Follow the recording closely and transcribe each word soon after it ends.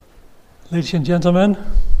Ladies and gentlemen,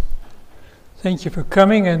 thank you for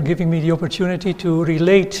coming and giving me the opportunity to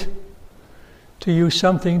relate to you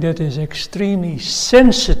something that is extremely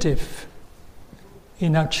sensitive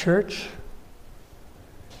in our church.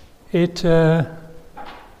 It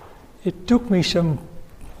took me some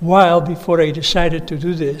while before I decided to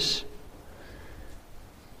do this,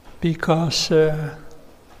 because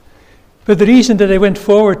but the reason that I went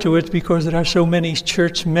forward to it, because there are so many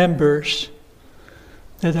church members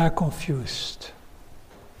that are confused.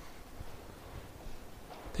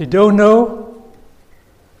 They don't know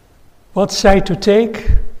what side to take.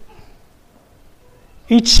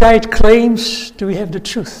 Each side claims to have the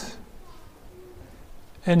truth,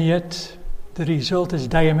 and yet the result is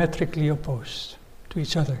diametrically opposed to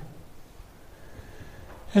each other.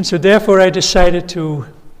 And so therefore I decided to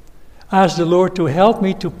ask the Lord to help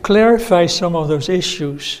me to clarify some of those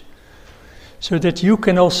issues, so that you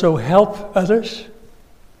can also help others.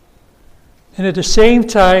 And at the same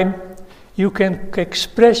time, you can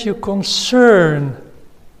express your concern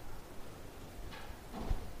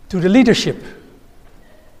to the leadership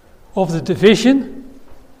of the division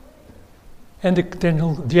and the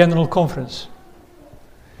general conference.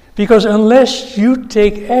 Because unless you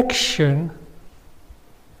take action,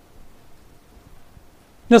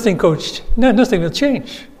 nothing will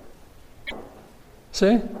change.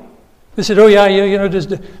 See? They said, oh yeah, you know,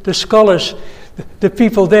 the scholars, the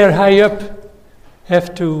people there high up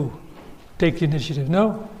have to take the initiative.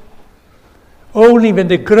 No. Only when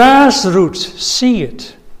the grassroots see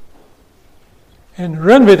it and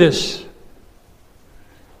run with this,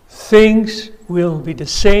 things will be the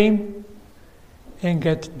same and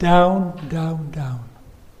get down, down, down.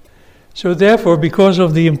 So therefore, because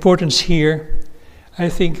of the importance here, I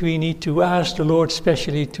think we need to ask the Lord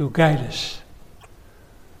specially to guide us.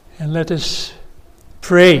 And let us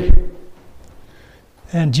pray.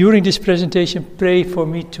 And during this presentation, pray for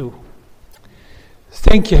me too.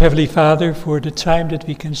 Thank you, Heavenly Father, for the time that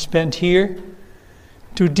we can spend here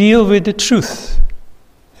to deal with the truth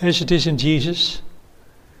as it is in Jesus,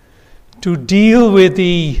 to deal with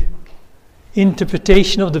the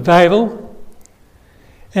interpretation of the Bible,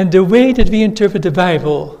 and the way that we interpret the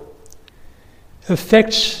Bible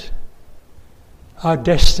affects our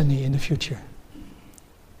destiny in the future.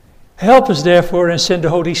 Help us, therefore, and send the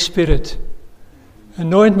Holy Spirit.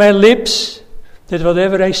 Anoint my lips, that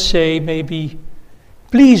whatever I say may be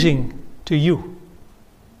pleasing to you.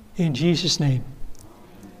 In Jesus' name.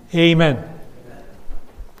 Amen.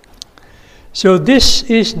 So this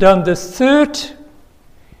is done the third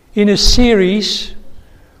in a series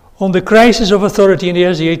on the crisis of authority in the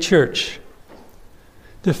SDA Church.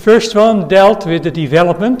 The first one dealt with the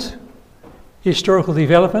development, historical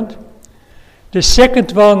development. The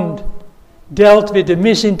second one dealt with the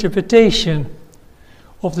misinterpretation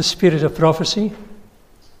of the spirit of prophecy.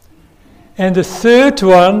 And the third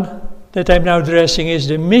one that I'm now addressing is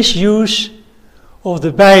the misuse of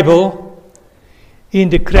the Bible in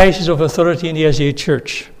the crisis of authority in the SDA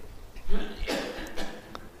Church.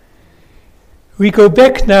 We go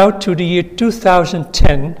back now to the year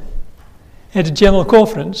 2010 at the General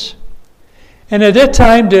Conference, and at that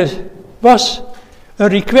time there was a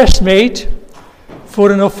request made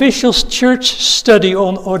for an official church study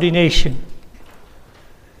on ordination.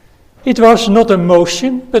 It was not a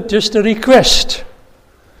motion, but just a request.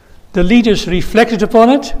 The leaders reflected upon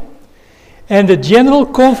it, and the General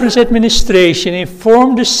Conference administration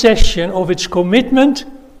informed the session of its commitment,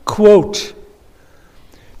 quote,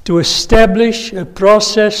 to establish a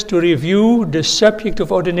process to review the subject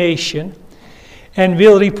of ordination, and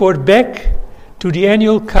will report back to the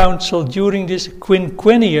annual council during this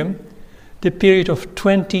quinquennium, the period of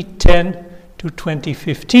 2010 to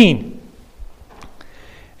 2015.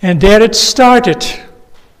 And there it started.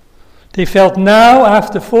 They felt now,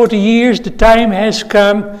 after 40 years, the time has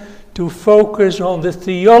come to focus on the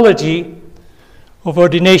theology of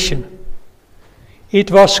ordination. It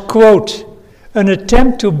was, quote, an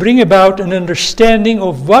attempt to bring about an understanding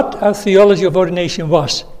of what our theology of ordination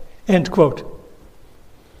was, end quote.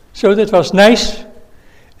 So that was nice.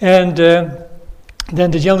 And then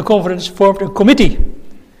the General Conference formed a committee.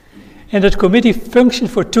 And that committee functioned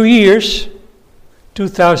for 2 years,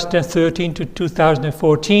 2013 to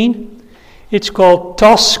 2014. It's called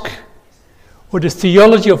TOSC, or the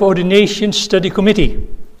Theology of Ordination Study Committee.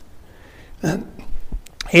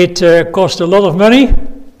 It cost a lot of money,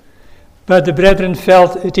 but the brethren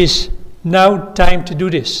felt it is now time to do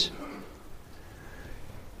this.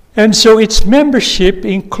 And so its membership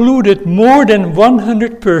included more than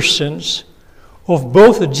 100 persons of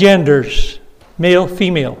both genders, male,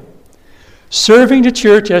 female, serving the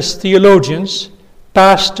church as theologians,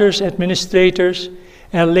 pastors, administrators,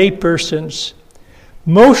 and laypersons,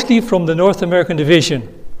 mostly from the North American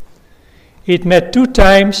division. It met 2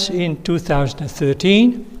 times in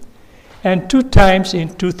 2013 and 2 times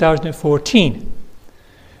in 2014.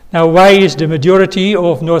 Now, why is the majority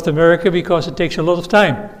of North America? Because it takes a lot of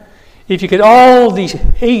time. If you get all the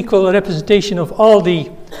equal representation of all the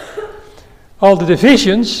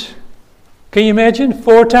divisions, can you imagine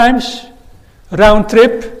 4 times round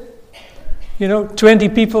trip? 20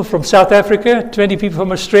 people from South Africa, 20 people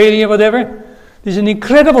from Australia, whatever. This is an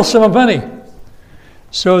incredible sum of money.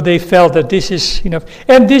 So they felt that this is enough.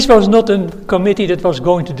 And this was not a committee that was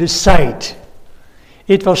going to decide.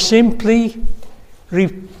 It was simply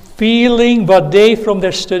revealing what they, from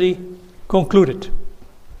their study, concluded.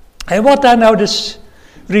 And what are now the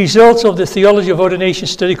results of the Theology of Ordination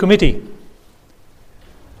Study Committee?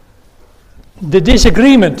 The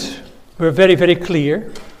disagreement were very, very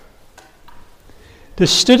clear. The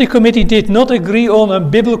study committee did not agree on a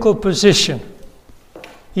biblical position,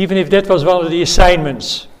 even if that was one of the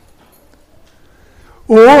assignments,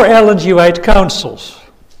 or Ellen G. White counsels,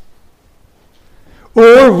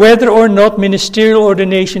 or whether or not ministerial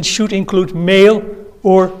ordination should include male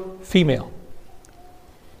or female.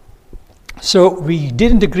 So we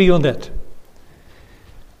didn't agree on that.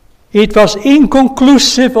 It was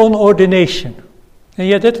inconclusive on ordination, and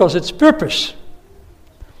yet that was its purpose.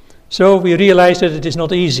 So we realized that it is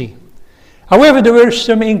not easy. However, there were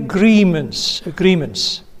some agreements.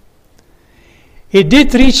 It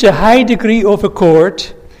did reach a high degree of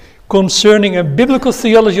accord concerning a biblical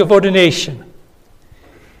theology of ordination.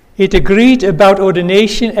 It agreed about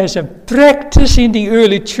ordination as a practice in the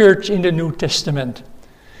early church in the New Testament.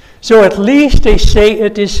 So at least they say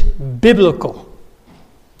it is biblical.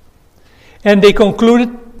 And they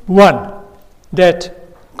concluded, 1, that,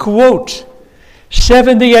 quote,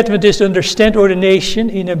 Seventh-day Adventists understand ordination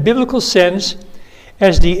in a biblical sense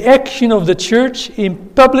as the action of the church in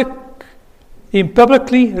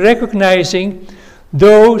publicly recognizing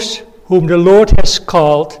those whom the Lord has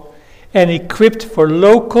called and equipped for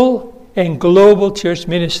local and global church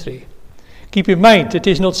ministry. Keep in mind, it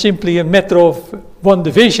is not simply a matter of one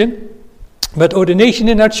division, but ordination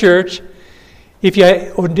in our church, if you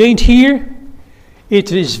are ordained here,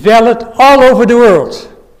 it is valid all over the world.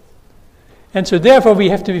 And so therefore we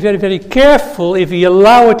have to be very, very careful if we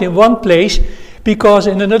allow it in one place, because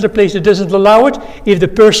in another place it doesn't allow it. If the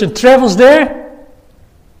person travels there,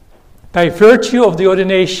 by virtue of the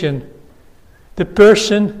ordination, the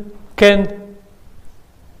person can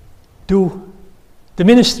do the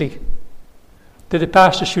ministry that the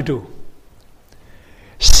pastor should do.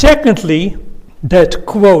 Secondly, that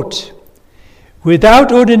quote,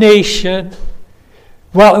 without ordination,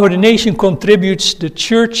 while ordination contributes the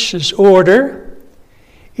church's order,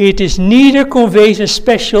 it is neither conveys a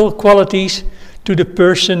special qualities to the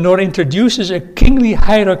person nor introduces a kingly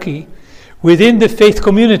hierarchy within the faith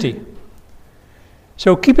community.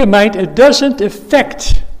 So keep in mind, it doesn't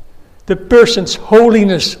affect the person's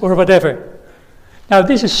holiness or whatever. Now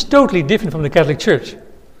this is totally different from the Catholic Church.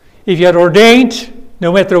 If you are ordained,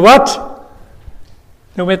 no matter what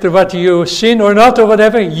you sin or not or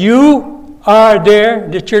whatever, you are there,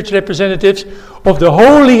 the church representatives of the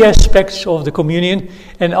holy aspects of the communion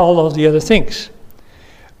and all of the other things.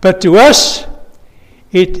 But to us,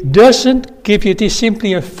 it doesn't give you, it is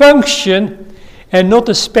simply a function and not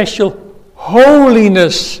a special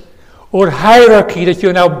holiness or hierarchy that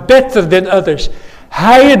you're now better than others,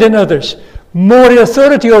 higher than others, more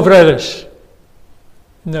authority over others.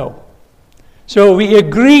 No. So we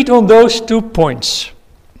agreed on those 2 points.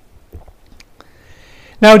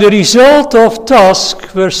 Now the result of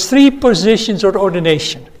task were 3 positions or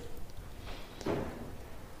ordination.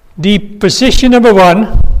 The position number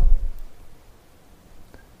 1,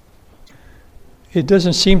 it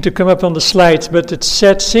doesn't seem to come up on the slides, but it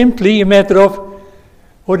said simply a matter of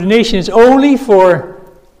ordination is only for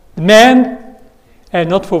men and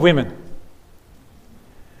not for women.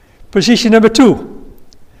 Position number 2,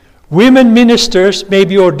 women ministers may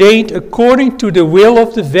be ordained according to the will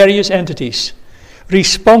of the various entities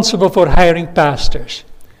responsible for hiring pastors.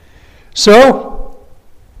 So,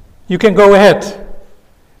 you can go ahead.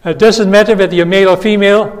 It doesn't matter whether you're male or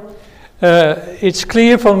female. It's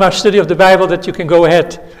clear from our study of the Bible that you can go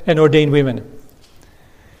ahead and ordain women.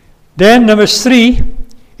 Then, number 3,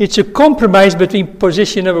 it's a compromise between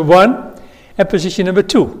position number 1 and position number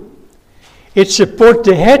 2. It supports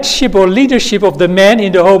the headship or leadership of the man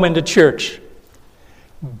in the home and the church.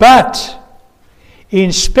 But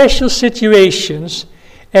in special situations,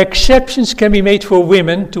 exceptions can be made for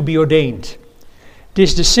women to be ordained.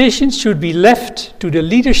 This decision should be left to the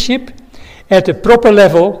leadership at the proper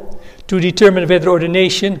level to determine whether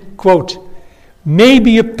ordination, quote, may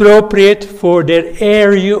be appropriate for their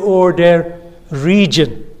area or their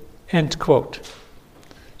region, end quote.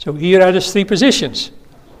 So here are the three positions.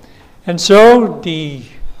 And so the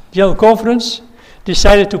General Conference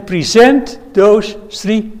decided to present those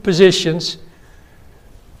three positions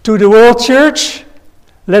to the world church,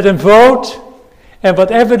 let them vote, and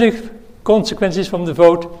whatever the consequences from the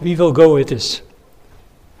vote, we will go with this.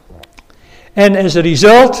 And as a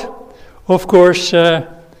result, of course,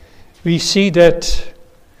 we see that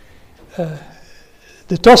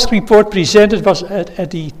the TOSC report presented was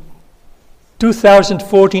at the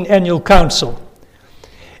 2014 Annual Council.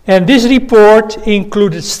 And this report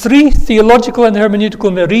included 3 theological and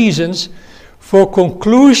hermeneutical reasons for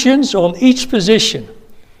conclusions on each position.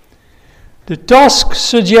 The TOSC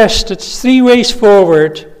suggested 3 ways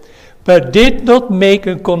forward, but did not make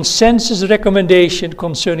a consensus recommendation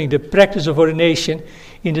concerning the practice of ordination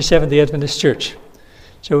in the Seventh-day Adventist Church.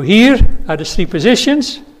 So here are the 3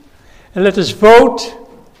 positions, and let us vote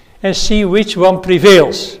and see which one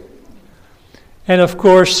prevails. And of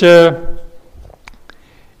course,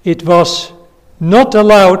 it was not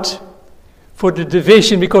allowed for the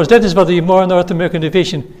division, because that is what the North American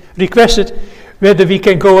division requested, whether we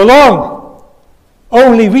can go along.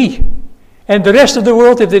 Only we. And the rest of the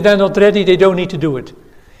world, if they're not ready, they don't need to do it.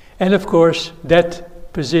 And of course,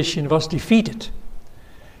 that position was defeated.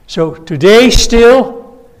 So today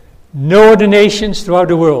still, no ordinations throughout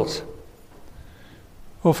the world.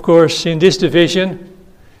 Of course, in this division,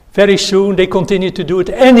 very soon they continue to do it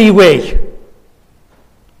anyway.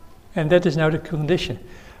 And that is now the condition.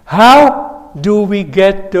 How do we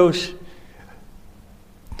get those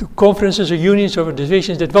conferences or unions or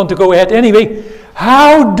divisions that want to go ahead anyway?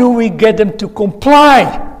 How do we get them to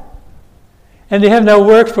comply? And they have now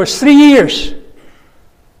worked for 3 years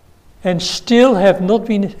and still have not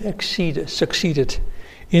been succeeded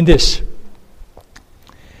in this.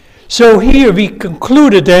 So here we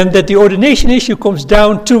concluded then that the ordination issue comes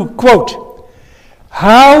down to, quote,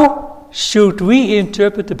 how should we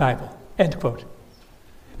interpret the Bible, end quote.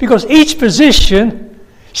 Because each position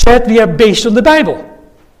said we are based on the Bible.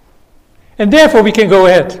 And therefore we can go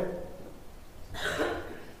ahead.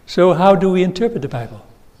 So how do we interpret the Bible?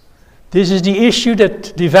 This is the issue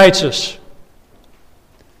that divides us.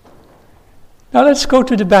 Now let's go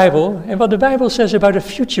to the Bible and what the Bible says about the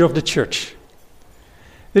future of the church.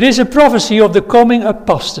 There is a prophecy of the coming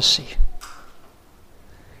apostasy.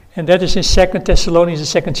 And that is in 2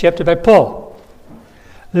 Thessalonians, the 2nd chapter by Paul.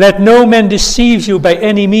 Let no man deceive you by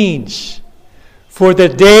any means. For the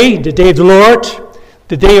day of the Lord,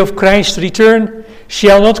 the day of Christ's return,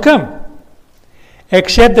 shall not come,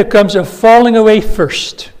 except there comes a falling away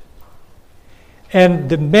first, and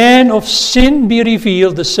the man of sin be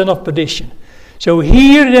revealed, the son of perdition. So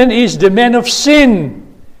here then is the man of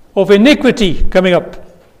sin, of iniquity coming up.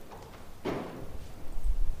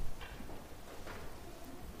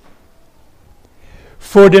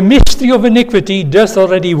 For the mystery of iniquity doth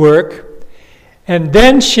already work, and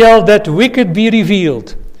then shall that wicked be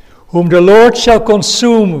revealed, whom the Lord shall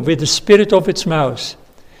consume with the spirit of its mouth,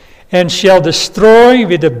 and shall destroy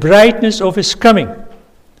with the brightness of his coming.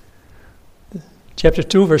 Chapter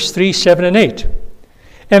 2, verse 3, 7, and 8.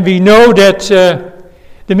 And we know that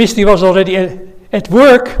the mystery was already at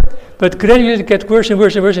work, but gradually it got worse and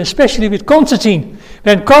worse and worse, especially with Constantine.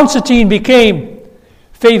 When Constantine became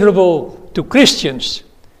favorable to Christians,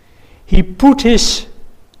 he put his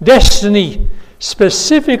destiny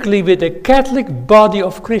specifically with the Catholic body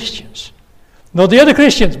of Christians. Not the other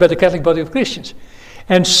Christians, but the Catholic body of Christians.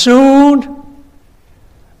 And soon,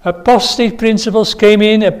 apostate principles came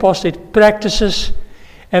in, apostate practices,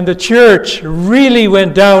 and the church really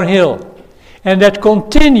went downhill. And that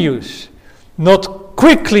continues, not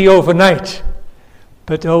quickly overnight,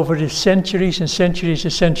 but over the centuries and centuries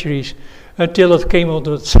and centuries, until it came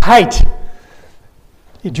onto its height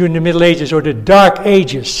during the Middle Ages or the Dark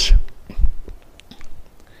Ages.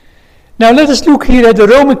 Now let us look here at the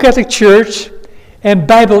Roman Catholic Church and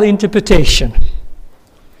Bible interpretation.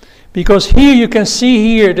 Because here you can see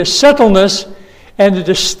here the subtleness and the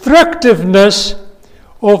destructiveness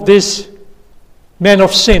of this man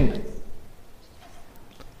of sin.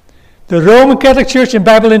 The Roman Catholic Church and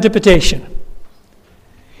Bible interpretation.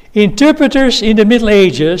 Interpreters in the Middle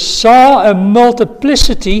Ages saw a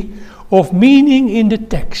multiplicity of meaning in the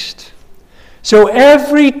text. So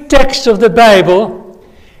every text of the Bible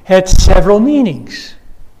had several meanings.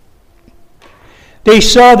 They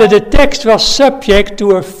saw that the text was subject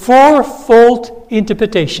to a fourfold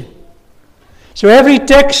interpretation. So every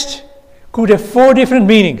text could have 4 different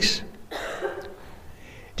meanings.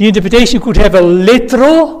 The interpretation could have a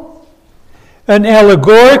literal, an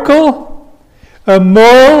allegorical, a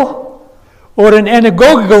moral, or an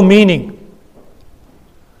anagogical meaning.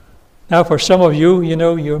 Now for some of you,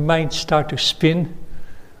 your minds start to spin.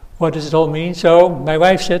 What does it all mean? So my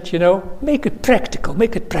wife said, make it practical,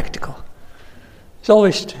 make it practical. It's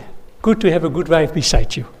always good to have a good wife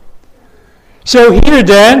beside you. So here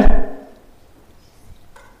then,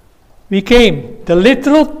 we came. The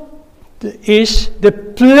literal is the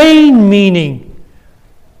plain meaning.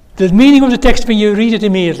 The meaning of the text when you read it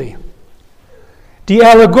immediately. The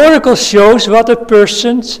allegorical shows what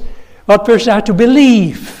persons are to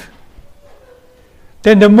believe.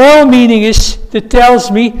 Then the moral meaning that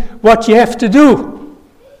tells me what you have to do.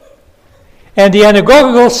 And the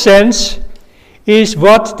anagogical sense is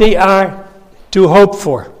what they are to hope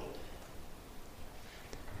for.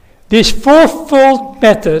 This fourfold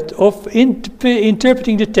method of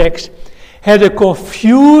interpreting the text had a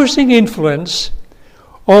confusing influence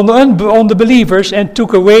on the believers and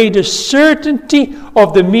took away the certainty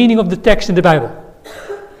of the meaning of the text in the Bible.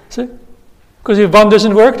 So, because if one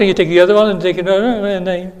doesn't work, then you take the other one and take another, and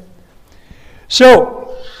then.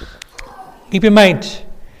 So, keep in mind.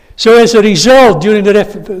 So, as a result, during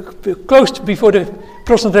close before the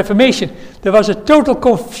Protestant Reformation, there was a total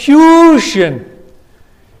confusion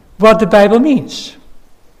what the Bible means.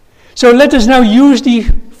 So, let us now use the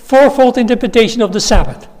fourfold interpretation of the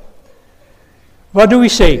Sabbath. What do we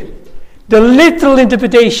say? The literal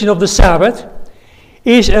interpretation of the Sabbath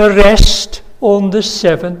is a rest on the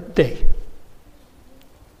seventh day.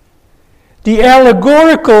 The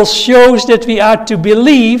allegorical shows that we are to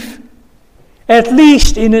believe at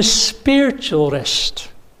least in a spiritual rest.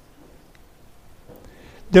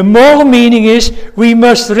 The moral meaning is we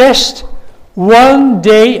must rest one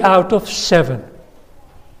day out of 7.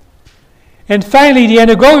 And finally, the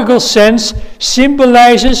anagogical sense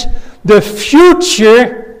symbolizes the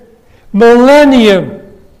future millennium.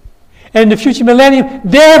 And the future millennium,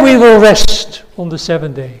 there we will rest on the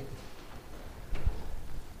 7th day.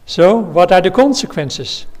 So, what are the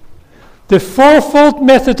consequences? The fourfold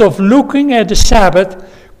method of looking at the Sabbath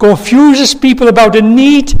confuses people about the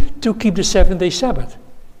need to keep the 7th-day Sabbath.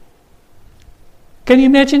 Can you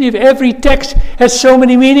imagine if every text had so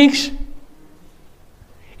many meanings?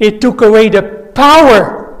 It took away the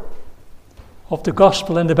power of the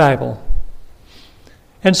gospel and the Bible.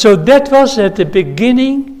 And so that was at the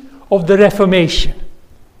beginning of the Reformation.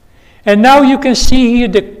 And now you can see here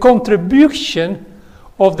the contribution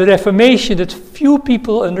of the Reformation that few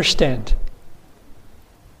people understand.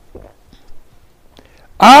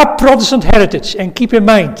 Our Protestant heritage, and keep in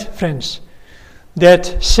mind, friends,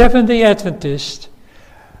 that Seventh-day Adventists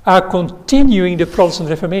are continuing the Protestant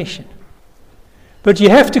Reformation. But you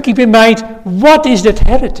have to keep in mind, what is that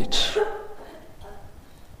heritage?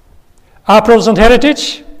 Our Protestant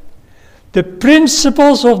heritage? The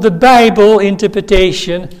principles of the Bible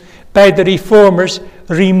interpretation by the Reformers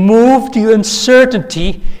removed the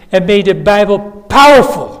uncertainty and made the Bible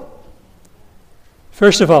powerful.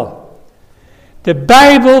 First of all, the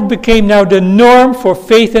Bible became now the norm for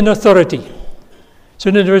faith and authority. So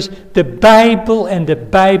in other words, the Bible and the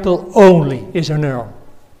Bible only is a norm.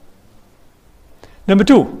 Number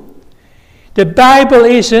 2, the Bible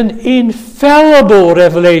is an infallible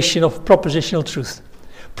revelation of propositional truth.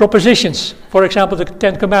 Propositions, for example, the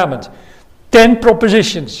 10 Commandments. 10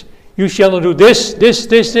 propositions. You shall not do this, this,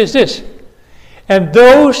 this, this, this. And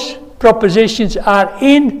those propositions are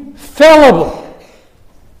infallible.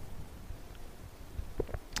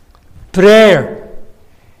 Prayer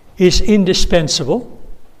is indispensable.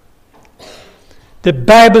 The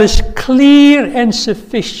Bible is clear and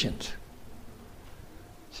sufficient.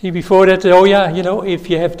 See, before that, if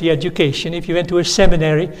you have the education, if you went to a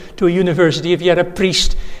seminary, to a university, if you had a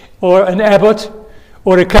priest or an abbot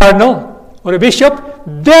or a cardinal or a bishop,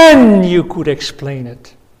 then you could explain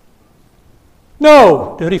it.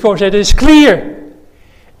 No, the Reform said it is clear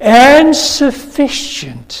and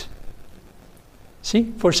sufficient.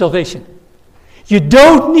 See, for salvation. You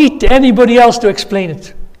don't need anybody else to explain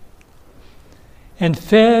it. And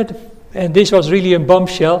this was really a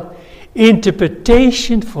bombshell,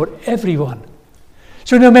 interpretation for everyone.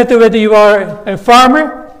 So no matter whether you are a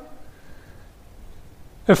farmer,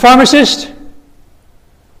 a pharmacist,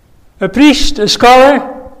 a priest, a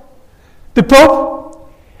scholar, the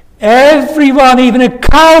Pope, everyone, even a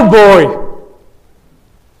cowboy,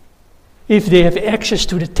 if they have access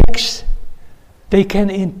to the text, they can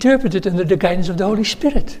interpret it under the guidance of the Holy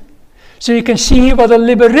Spirit. So you can see here what a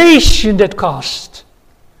liberation that cost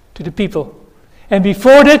to the people. And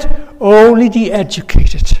before that, only the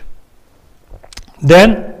educated.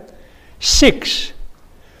 Then, 6.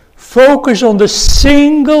 focus on the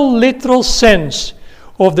single literal sense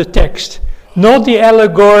of the text, not the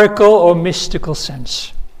allegorical or mystical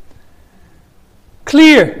sense.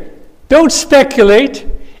 Clear. Don't speculate.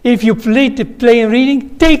 If you lead the plain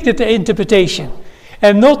reading, take the interpretation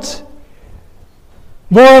and not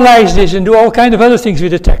moralize this and do all kind of other things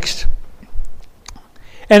with the text.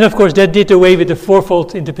 And of course that did away with the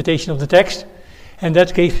fourfold interpretation of the text, and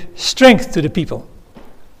that gave strength to the people.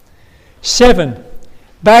 7.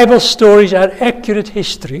 Bible stories are accurate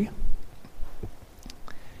history.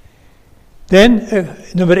 Then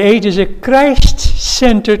number 8 is a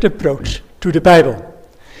Christ-centered approach to the Bible.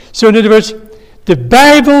 So in other words, the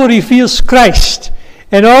Bible reveals Christ,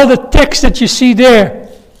 and all the text that you see there,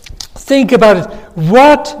 think about it.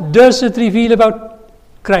 What does it reveal about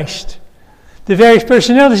Christ? The various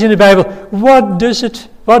personalities in the Bible, what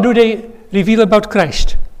do they reveal about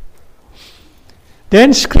Christ?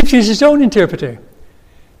 Then Scripture is its own interpreter.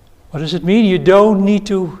 What does it mean? You don't need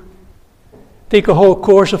to take a whole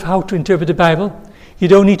course of how to interpret the Bible. You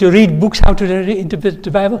don't need to read books how to interpret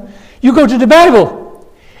the Bible. You go to the Bible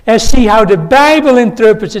and see how the Bible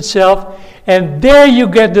interprets itself, and there you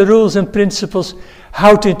get the rules and principles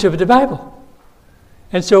how to interpret the Bible.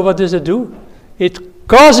 And so what does it do? It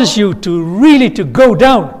causes you to really to go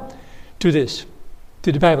down to this,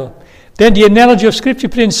 to the Bible. Then the analogy of Scripture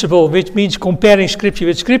principle, which means comparing Scripture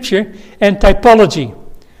with Scripture, and typology.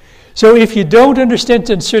 So if you don't understand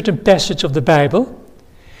a certain passage of the Bible,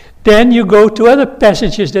 then you go to other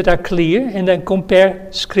passages that are clear and then compare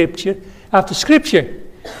Scripture after Scripture.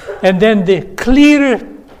 And then the clearer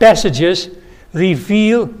passages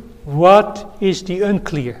reveal what is the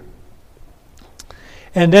unclear.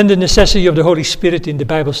 And then the necessity of the Holy Spirit in the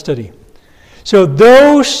Bible study. So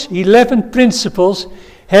those 11 principles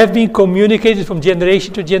have been communicated from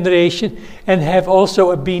generation to generation and have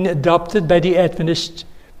also been adopted by the Adventist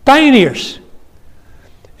pioneers.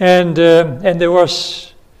 And there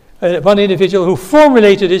was one individual who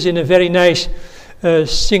formulated this in a very nice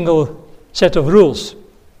single set of rules.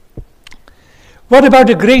 What about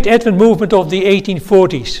the great Advent movement of the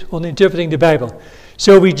 1840s on interpreting the Bible?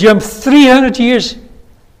 So we jump 300 years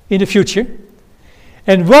in the future.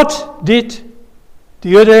 And what did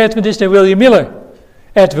the other Adventist and William Miller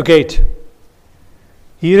advocate?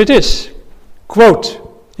 Here it is. Quote,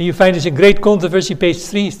 and you find this in Great Controversy, page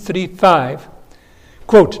 335.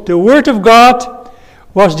 Quote, the Word of God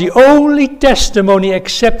was the only testimony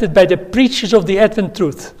accepted by the preachers of the Advent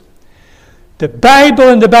truth. The Bible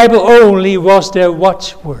and the Bible only was their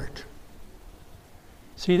watchword.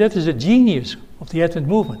 See, that is the genius of the Advent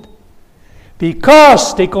movement.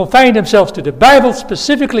 Because they confined themselves to the Bible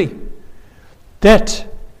specifically, that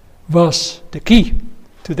was the key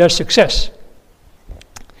to their success.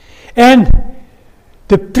 And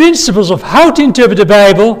the principles of how to interpret the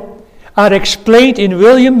Bible are explained in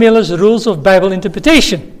William Miller's Rules of Bible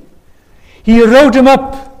Interpretation. He wrote them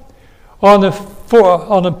up on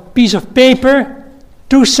a piece of paper,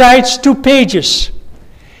 2 sides, 2 pages.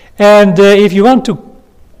 And if you want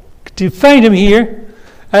to find them here,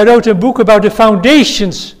 I wrote a book about the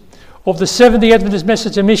foundations of the Seventh-day Adventist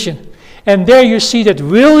Message and Mission. And there you see that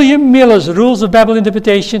William Miller's Rules of Bible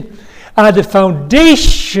Interpretation are the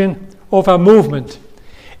foundation of our movement.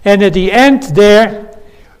 And at the end there,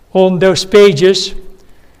 on those pages,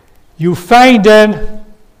 you find then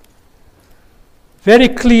very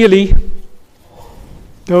clearly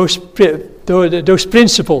those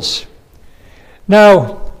principles.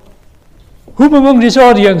 Now, whom among this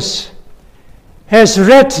audience has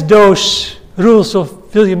read those rules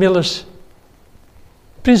of William Miller's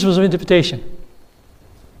principles of interpretation?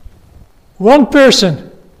 1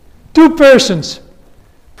 person, 2 persons.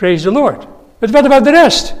 Praise the Lord. But what about the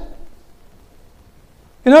rest?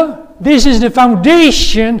 You know, this is the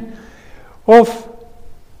foundation of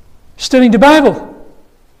studying the Bible.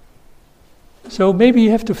 So maybe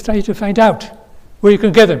you have to try to find out where you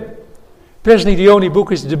can get them. Presently the only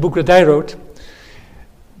book is the book that I wrote.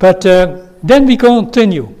 But then we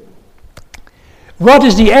continue. What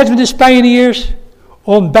is the Adventist pioneers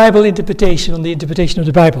on Bible interpretation, on the interpretation of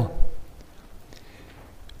the Bible?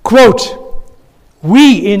 Quote,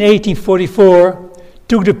 we in 1844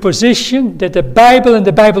 took the position that the Bible and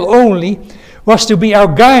the Bible only was to be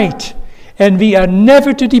our guide, and we are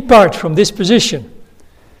never to depart from this position.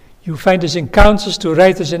 You find this in Counsels to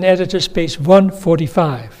Writers and Editors, page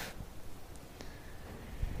 145.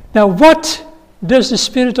 Now, what does the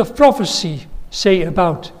Spirit of Prophecy say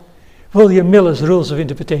about William Miller's Rules of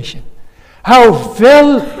Interpretation? How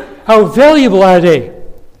valuable are they?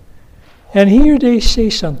 And here they say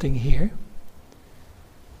something here.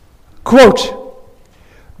 Quote,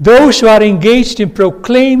 Those who are engaged in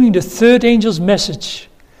proclaiming the third angel's message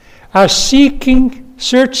are searching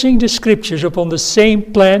the scriptures upon the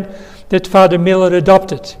same plan that Father Miller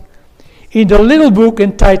adopted. In the little book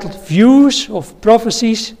entitled Views of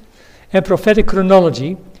Prophecies and Prophetic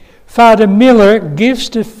Chronology, Father Miller gives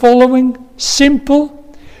the following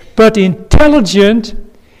simple but intelligent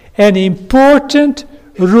and important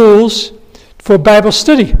rules for Bible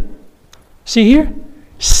study. See here?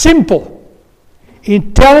 Simple,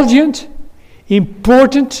 intelligent,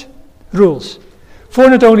 important rules for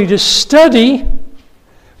not only the study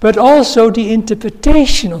but also the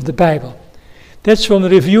interpretation of the Bible. That's from the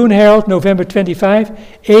Review and Herald, November 25,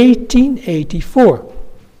 1884.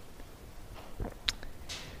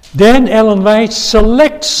 Then Ellen White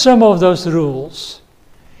selects some of those rules,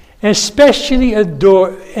 especially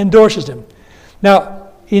endorses them. Now,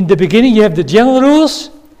 in the beginning you have the general rules.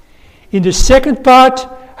 In the second part,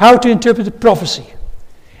 how to interpret the prophecy.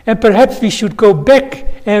 And perhaps we should go back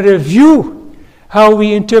and review how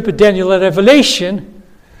we interpret Daniel and Revelation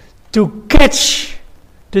to catch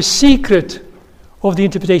the secret of the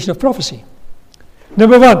interpretation of prophecy.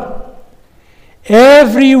 Number one,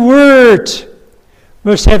 every word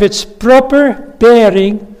must have its proper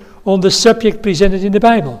bearing on the subject presented in the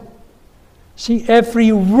Bible. See,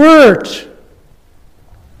 every word.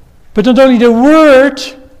 But not only the word,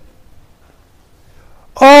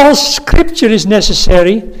 all scripture is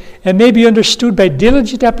necessary and may be understood by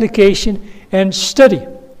diligent application and study.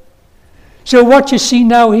 So what you see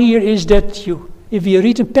now here is that if you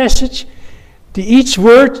read a passage, each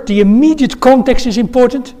word, the immediate context is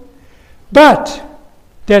important, but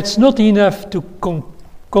that's not enough to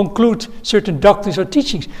conclude certain doctrines or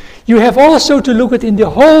teachings. You have also to look at in the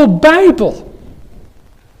whole Bible.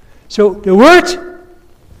 So the word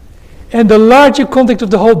and the larger context of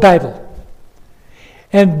the whole Bible.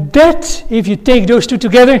 And that, if you take those two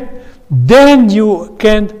together, then you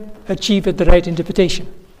can achieve the right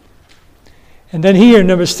interpretation. And then here,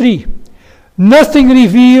 number 3. Nothing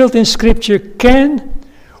revealed in Scripture can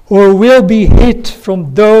or will be hid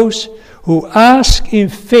from those who ask in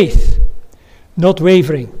faith, not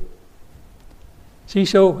wavering. See,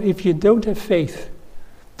 so if you don't have faith,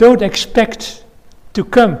 don't expect to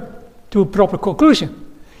come to a proper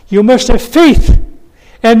conclusion. You must have faith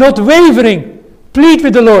and not wavering. Plead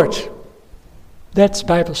with the Lord. That's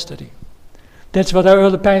Bible study. That's what our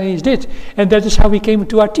early pioneers did. And that is how we came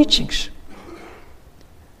to our teachings.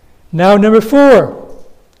 Now, number 4,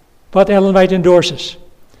 what Ellen White endorses.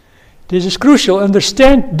 This is crucial.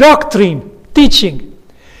 Understand doctrine, teaching.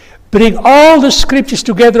 Bring all the scriptures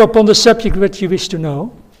together upon the subject which you wish to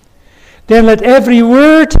know. Then let every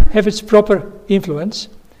word have its proper influence.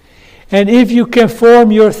 And if you can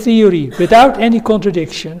form your theory without any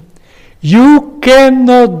contradiction, you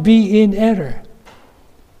cannot be in error.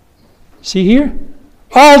 See here?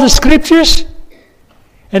 All the scriptures,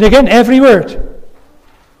 and again, every word.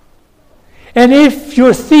 And if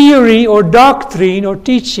your theory or doctrine or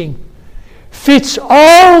teaching fits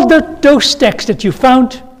all those texts that you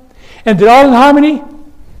found, and they're all in harmony,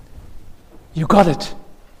 you got it.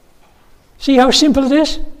 See how simple it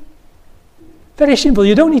is? Very simple.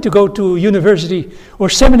 You don't need to go to university or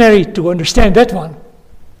seminary to understand that one.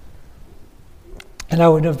 And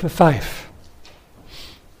now number 5.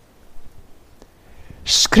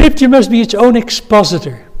 Scripture must be its own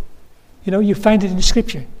expositor. You find it in the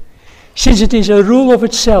Scripture. Since it is a rule of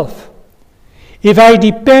itself. If I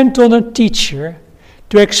depend on a teacher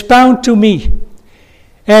to expound to me,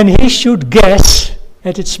 and he should guess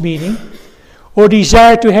at its meaning, or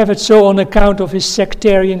desire to have it so on account of his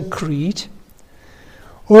sectarian creed,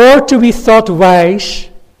 or to be thought wise,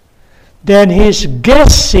 then his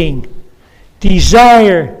guessing,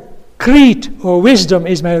 desire, creed, or wisdom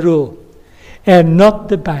is my rule, and not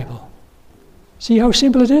the Bible. See how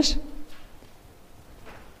simple it is?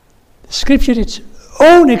 The Scripture, its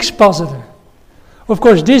own expositor. Of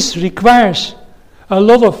course, this requires a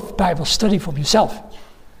lot of Bible study from yourself,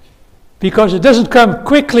 because it doesn't come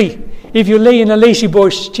quickly if you lay in a lazy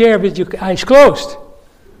boy's chair with your eyes closed.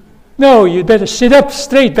 No, you better sit up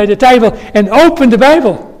straight by the table and open the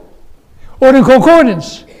Bible, or in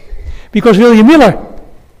concordance. Because William Miller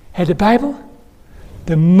had the Bible,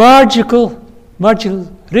 the marginal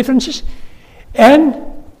references, and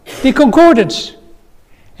the concordance.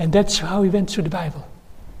 And that's how he went through the Bible.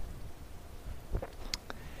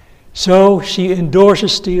 So she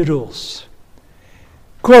endorses the rules.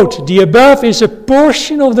 Quote, the above is a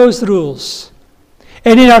portion of those rules.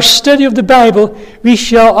 And in our study of the Bible, we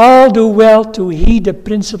shall all do well to heed the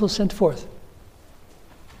principles sent forth.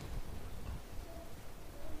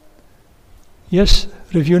 Yes,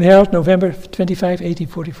 Review and Herald, November 25,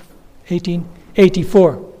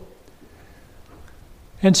 1884.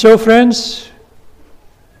 And so, friends,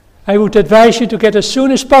 I would advise you to get as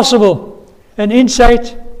soon as possible an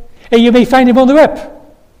insight, and you may find them on the web.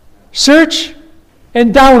 Search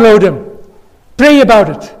and download them. Pray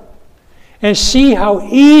about it. And see how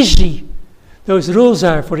easy those rules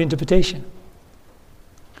are for interpretation.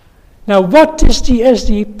 Now, what is the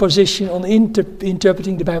SDA position on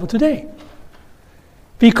interpreting the Bible today?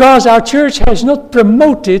 Because our church has not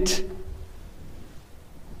promoted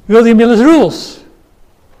William Miller's rules.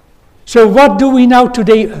 So what do we now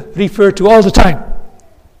today refer to all the time?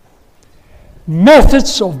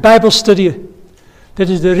 Methods of Bible study.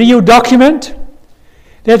 That is the Rio document.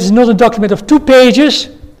 That is not a document of 2 pages,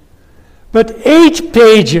 but 8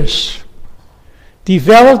 pages.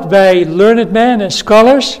 Developed by learned men and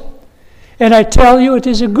scholars. And I tell you, it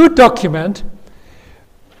is a good document.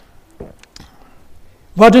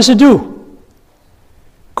 What does it do?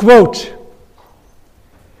 Quote,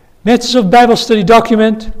 Methods of Bible Study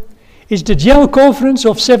document is the General Conference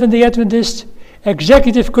of Seventh-day Adventist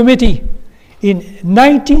Executive Committee in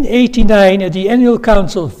 1989 at the Annual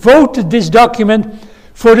Council voted this document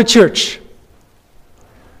for the church.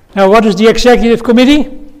 Now, what is the Executive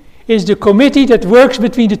Committee? It's the committee that works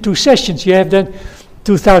between the 2 sessions. You have then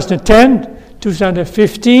 2010,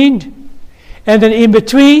 2015, and then in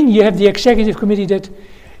between you have the Executive Committee that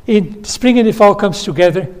in spring and the fall comes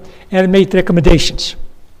together and made recommendations.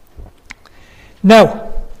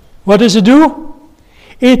 Now, what does it do?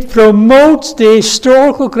 It promotes the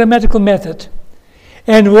historical grammatical method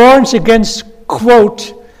and warns against,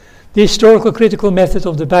 quote, the historical critical method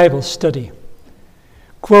of the Bible study.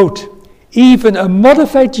 Quote, even a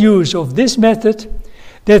modified use of this method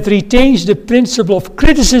that retains the principle of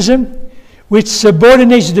criticism, which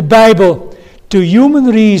subordinates the Bible to human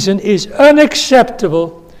reason, is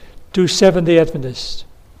unacceptable to Seventh-day Adventists.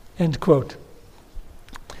 End quote.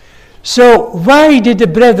 So why did the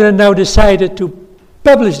brethren now decide to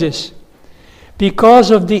publish this?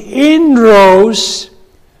 Because of the inroads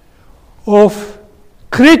of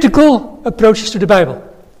critical approaches to the Bible.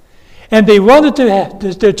 And they wanted to have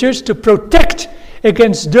the church to protect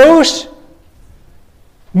against those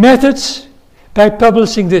methods by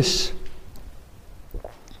publishing this.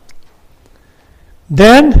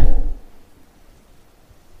 Then,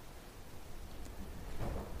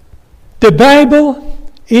 the Bible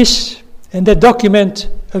is, and that document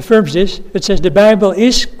affirms this, it says the Bible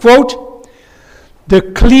is, quote, the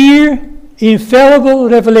clear, infallible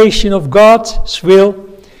revelation of God's will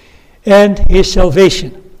and His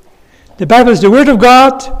salvation. The Bible is the Word of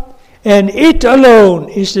God, and it alone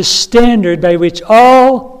is the standard by which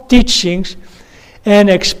all teachings and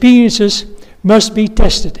experiences must be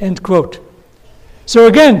tested, end quote. So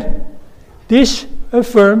again, this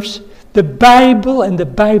affirms the Bible and the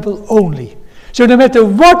Bible only. So no matter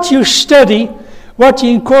what you study, what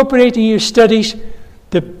you incorporate in your studies,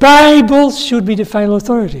 the Bible should be the final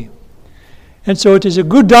authority. And so it is a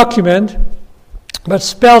good document, but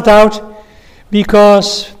spelled out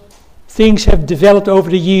because things have developed over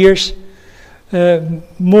the years,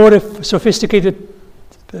 more sophisticated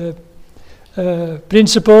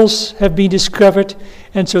principles have been discovered,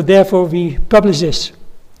 and so therefore we publish this.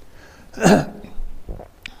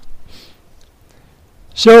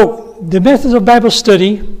 So the method of Bible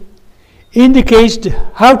study indicates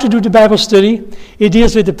how to do the Bible study. It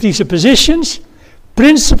deals with the presuppositions,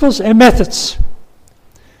 principles, and methods.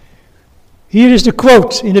 Here is the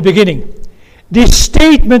quote in the beginning. This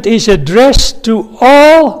statement is addressed to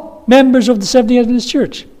all members of the Seventh-day Adventist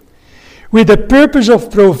Church with the purpose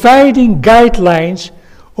of providing guidelines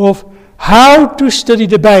of how to study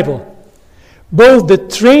the Bible, both the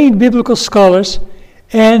trained biblical scholars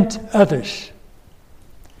and others.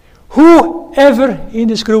 Whoever in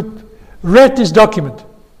this group read this document?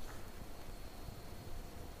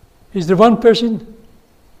 Is there one person?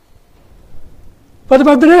 What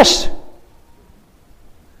about the rest?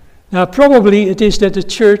 Now, probably it is that the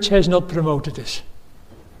church has not promoted this.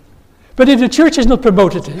 But if the church has not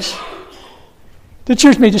promoted this, the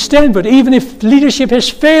church made a stand, but even if leadership has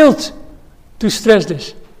failed to stress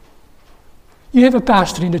this, you have a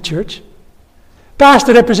pastor in the church.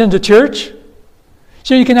 Pastor represents the church.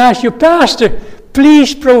 So you can ask your pastor,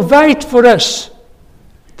 please provide for us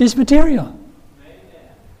this material. Amen.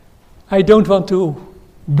 I don't want to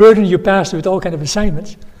burden your pastor with all kinds of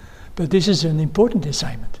assignments, but this is an important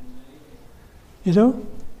assignment. You know?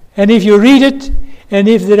 And if you read it, and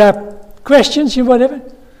if there are questions or whatever,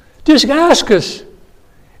 just ask us,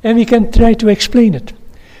 and we can try to explain it.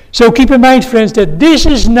 So keep in mind, friends, that this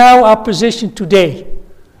is now our position today.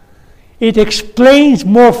 it explains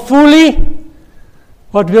more fully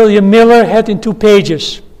what William Miller had in 2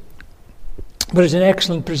 pages. But it's an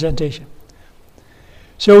excellent presentation.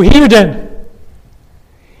 So here then,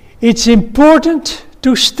 it's important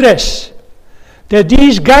to stress that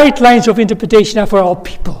these guidelines of interpretation are for all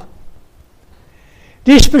people.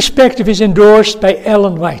 This perspective is endorsed by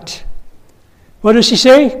Ellen White. What does he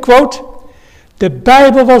say? Quote, "The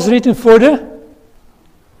Bible was written for the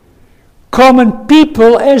common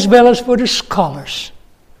people as well as for the scholars,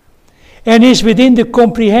 and is within the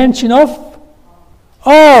comprehension of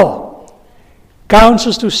all."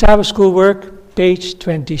 Counsels to Sabbath School Work, page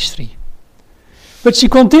 23. But she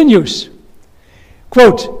continues,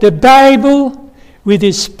 quote, "The Bible, with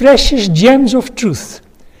its precious gems of truth,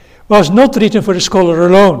 was not written for the scholar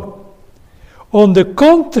alone. On the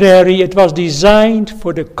contrary, it was designed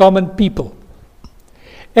for the common people.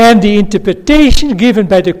 And the interpretation given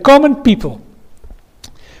by the common people,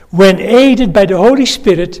 when aided by the Holy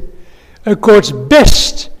Spirit, accords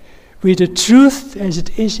best with the truth as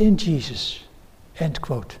it is in Jesus." End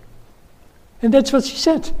quote. And that's what she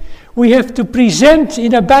said. We have to present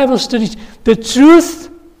in our Bible studies the truth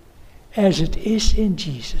as it is in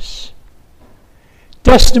Jesus.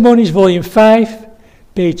 Testimonies, volume 5,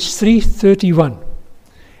 page 331.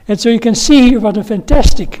 And so you can see here what a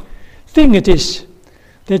fantastic thing it is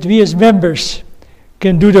that we as members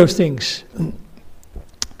can do those things.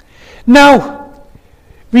 Now,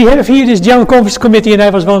 we have here this General Conference Committee, and I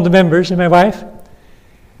was one of the members, and my wife.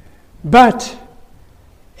 But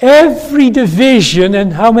every division,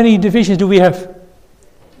 and how many divisions do we have?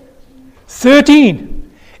 13.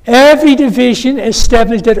 Every division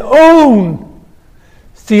established their own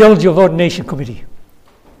Theology of Ordination Committee.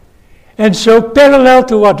 And so parallel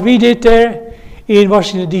to what we did there in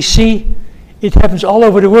Washington, D.C., it happens all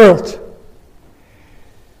over the world.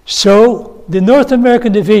 So the North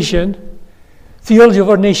American Division, Theology of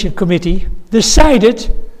Ordination Committee,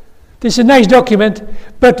 decided, this is a nice document,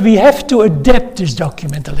 but we have to adapt this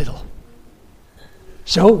document a little.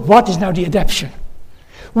 So what is now the adaptation?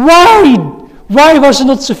 Why was it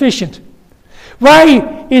not sufficient?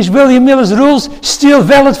 Why is William Miller's rules still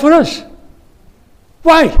valid for us?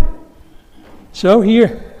 Why? So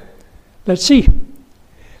here, let's see.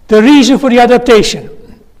 The reason for the adaptation.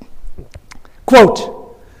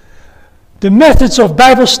 Quote, "The Methods of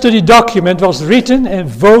Bible Study document was written and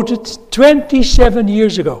voted 27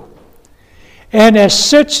 years ago, and as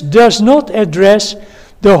such does not address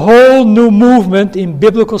the whole new movement in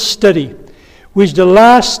biblical study, which the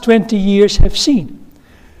last 20 years have seen."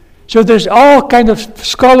 So there's all kind of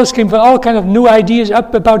scholars came with all kind of new ideas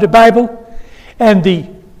up about the Bible, and the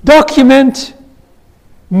document,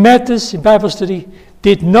 Methods in Bible Study,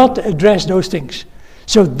 did not address those things.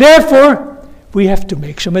 So therefore, we have to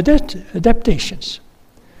make some adaptations.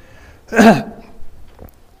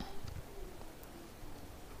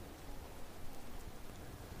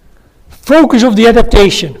 Focus of the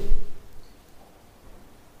adaptation.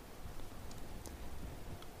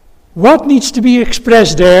 What needs to be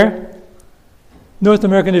expressed there? North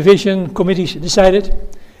American Division Committee decided.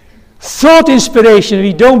 Thought inspiration.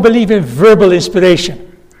 We don't believe in verbal inspiration.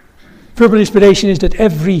 Verbal inspiration is that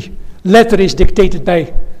every letter is dictated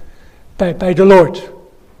by the Lord.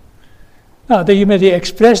 Now, you may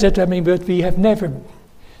express that, but we have never,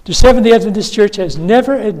 the Seventh-day Adventist Church has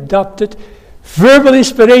never adopted verbal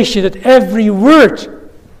inspiration, that every word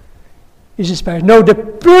is inspired. No, the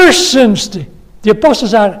persons, the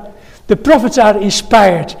apostles the prophets are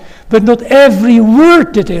inspired, but not every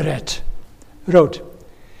word that they wrote.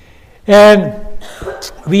 And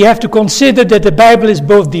we have to consider that the Bible is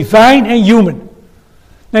both divine and human.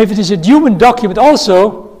 Now, if it is a human document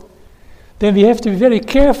also, then we have to be very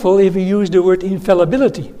careful if we use the word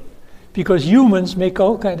infallibility, because humans make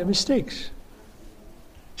all kinds of mistakes.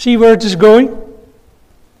 See where it is going?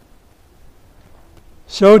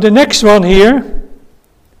 So the next one here,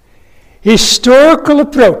 historical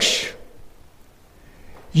approach.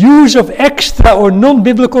 Use of extra or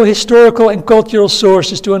non-biblical historical and cultural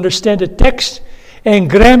sources to understand the text and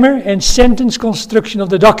grammar and sentence construction of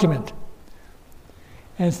the document.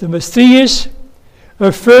 And number 3 is,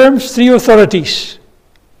 affirms 3 authorities.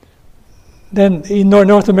 Then in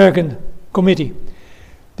North American Committee.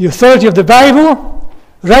 The authority of the Bible,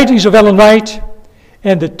 writings of Ellen White,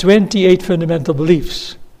 and the 28 fundamental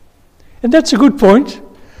beliefs. And that's a good point.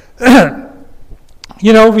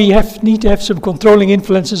 We need to have some controlling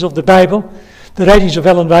influences of the Bible, the writings of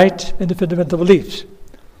Ellen White, and the fundamental beliefs.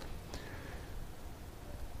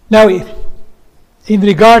 Now, in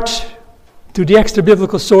regard to the extra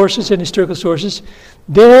biblical sources and historical sources,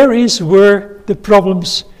 there is where the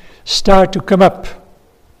problems start to come up.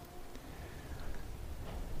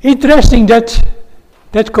 Interesting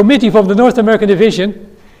that committee from the North American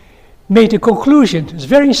division made a conclusion. It's a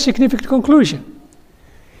very significant conclusion.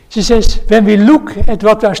 She says, when we look at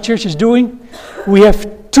what our church is doing, we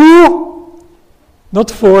have two,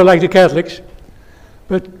 not four like the Catholics,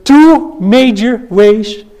 but two major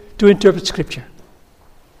ways to interpret Scripture.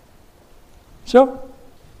 So,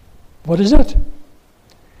 what is that?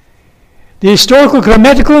 The historical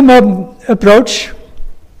grammatical approach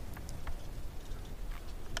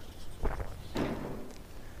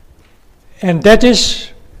and that is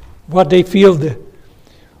what they feel the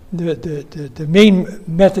main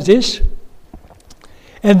method is.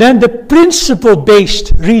 And then the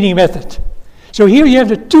principle-based reading method. So here you have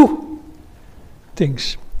the two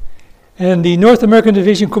things. And the North American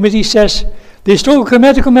Division Committee says the historical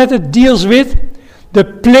grammatical method deals with the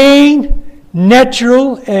plain,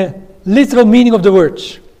 natural, and literal meaning of the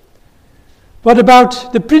words. What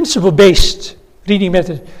about the principle-based reading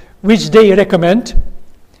method, which they recommend?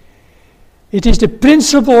 It is the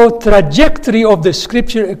principal trajectory of the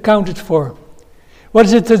Scripture accounted for. What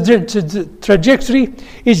is the trajectory?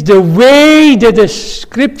 It's the way that the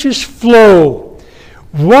Scriptures flow.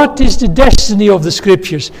 What is the destiny of the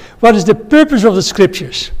Scriptures? What is the purpose of the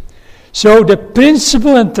Scriptures? So the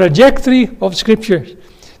principle and trajectory of Scripture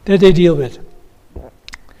that they deal with.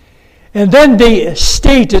 And then they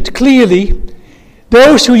stated clearly,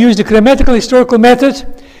 those who use the grammatical historical method,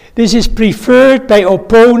 this is preferred by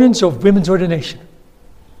opponents of women's ordination.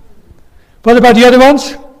 What about the other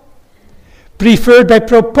ones? Preferred by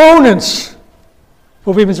proponents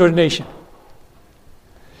of women's ordination.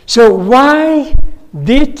 So why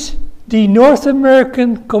did the North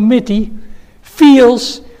American Committee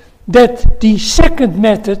feels that the second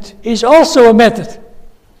method is also a method?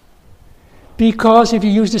 Because if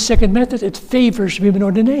you use the second method, it favors women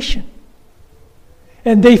ordination.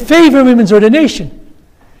 And they favor women's ordination.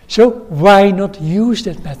 So why not use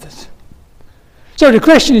that method? So the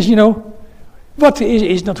question is, what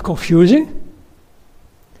is not confusing?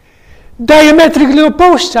 Diametrically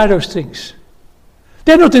opposed are those things.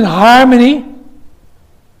 They're not in harmony.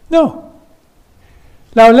 No.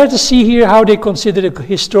 Now let us see here how they consider the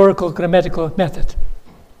historical grammatical method.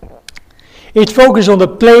 It focuses on the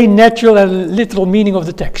plain, natural, and literal meaning of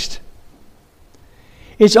the text.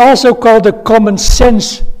 It's also called the common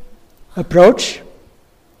sense approach.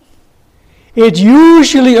 It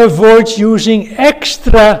usually avoids using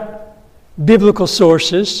extra biblical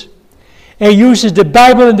sources and uses the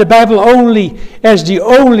Bible and the Bible only as the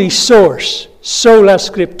only source, sola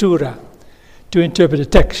scriptura, to interpret the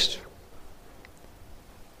text.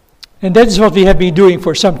 And that is what we have been doing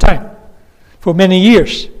for some time, for many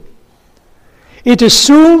years. It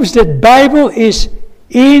assumes that Bible is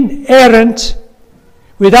inerrant,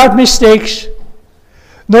 without mistakes,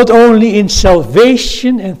 not only in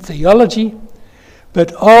salvation and theology,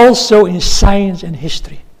 but also in science and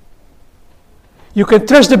history. You can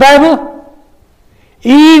trust the Bible,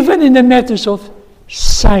 even in the matters of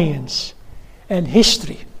science and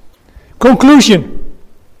history. Conclusion.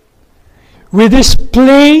 With this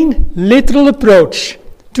plain, literal approach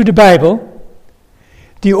to the Bible,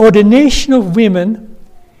 the ordination of women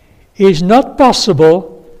is not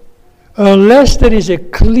possible unless there is a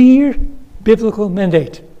clear biblical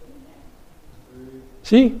mandate.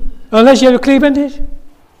 See? Unless you have a clear mandate,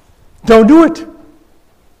 don't do it.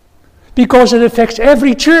 Because it affects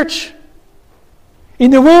every church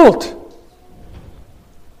in the world.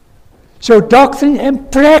 So doctrine and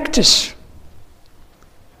practice.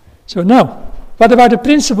 So now, what about the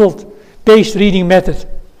principle-based reading method?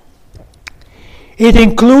 It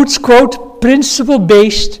includes, quote,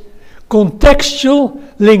 principle-based, contextual,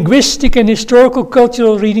 linguistic, and historical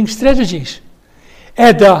cultural reading strategies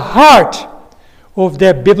at the heart of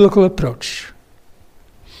their biblical approach.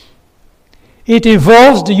 It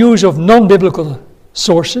involves the use of non-biblical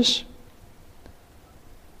sources.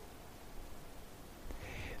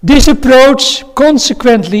 This approach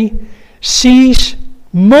consequently sees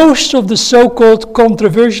most of the so-called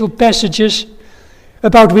controversial passages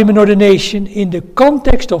about women ordination in the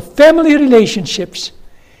context of family relationships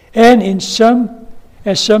and in some,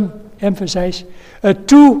 as some emphasize, a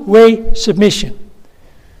two-way submission.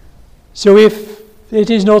 So if it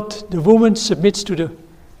is not the woman submits to the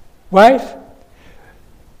wife,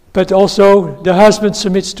 but also the husband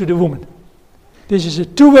submits to the woman. This is a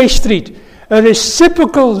two-way street, a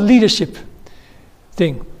reciprocal leadership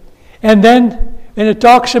thing. And then when it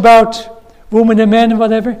talks about woman and man and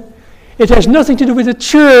whatever, it has nothing to do with the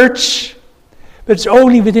church, but it's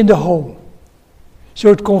only within the home.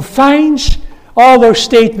 So it confines all those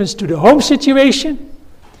statements to the home situation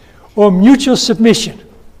or mutual submission.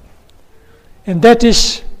 And that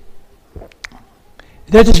is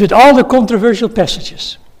That is with all the controversial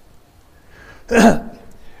passages.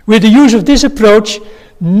 With the use of this approach,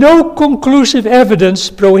 no conclusive evidence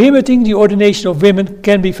prohibiting the ordination of women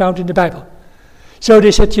can be found in the Bible. So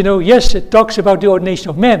they said, yes, it talks about the ordination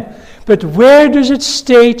of men, but where does it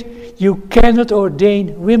state you cannot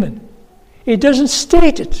ordain women? It doesn't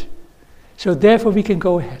state it. So therefore we can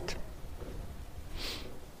go ahead.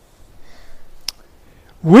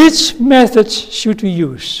 Which methods should we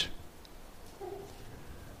use?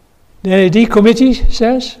 The NAD committee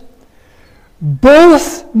says,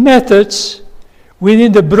 both methods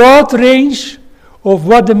within the broad range of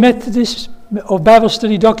what the Methodist of Bible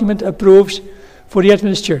study document approves for the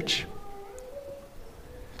Adventist Church.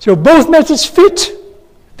 So both methods fit.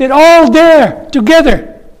 They're all there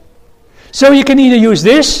together. So you can either use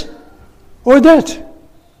this or that.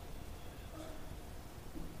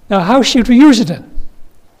 Now how should we use it then?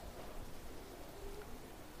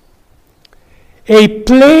 A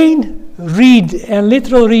plain read and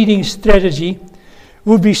literal reading strategy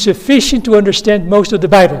would be sufficient to understand most of the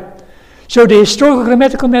Bible. So the historical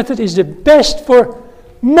grammatical method is the best for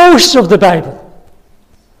most of the Bible.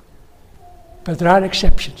 But there are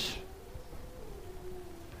exceptions.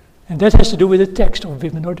 And that has to do with the text of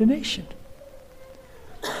women ordination.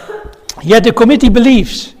 Yet the committee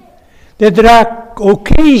believes that there are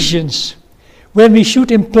occasions when we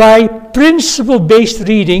should imply principle-based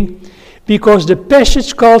reading because the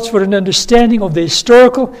passage calls for an understanding of the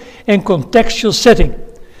historical and contextual setting.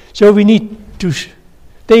 So we need to,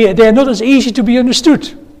 they are not as easy to be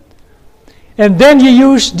understood. And then you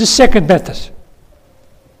use the second method.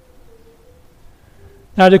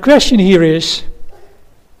 Now the question here is,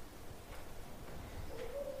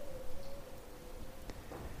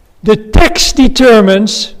 the text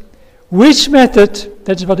determines which method,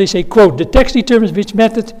 that's what they say, quote, the text determines which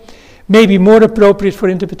method may be more appropriate for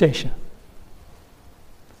interpretation.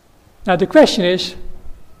 Now the question is,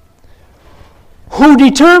 who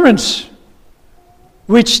determines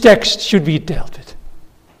which text should be dealt with?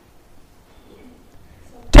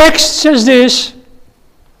 Text says this,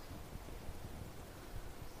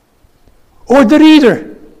 or the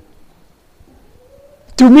reader.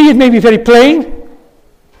 To me it may be very plain,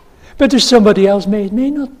 but to somebody else it may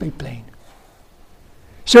not be plain.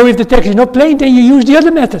 So if the text is not plain, then you use the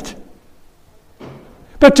other method.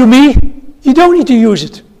 But to me, you don't need to use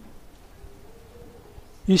it.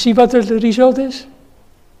 You see what the result is?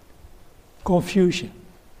 Confusion.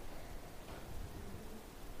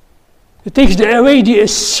 It takes away the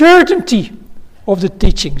certainty of the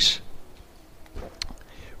teachings.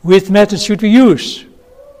 Which method should we use?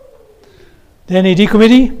 The NAD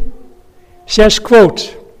committee says,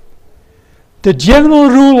 quote, the general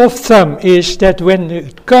rule of thumb is that when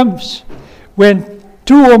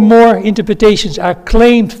two or more interpretations are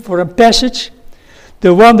claimed for a passage,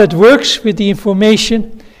 the one that works with the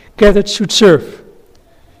information gathered should serve.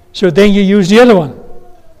 So then you use the other one.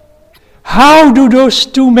 How do those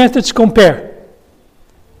two methods compare?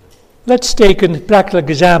 Let's take a practical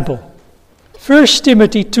example. 1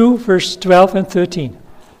 Timothy 2, verse 12 and 13.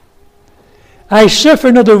 I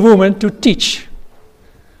suffer not a woman to teach,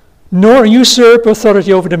 nor usurp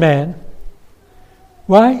authority over the man.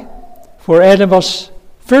 Why? For Adam was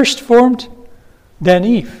first formed, then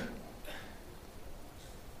Eve.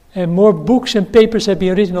 And more books and papers have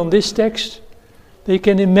been written on this text than you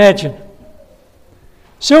can imagine.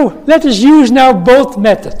 So let us use now both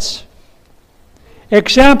methods.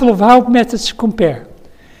 Example of how methods compare.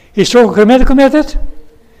 Historical grammatical method,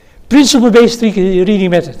 principle-based reading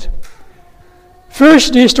method.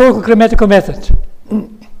 First, the historical grammatical method.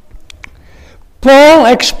 Paul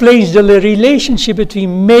explains the relationship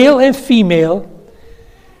between male and female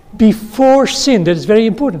before sin. That is very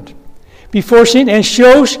important. Before sin, and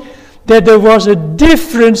shows that there was a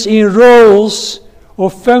difference in roles or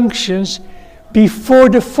functions before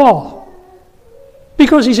the fall.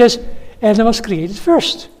 Because he says Adam was created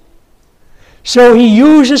first. So he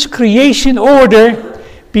uses creation order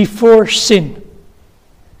before sin.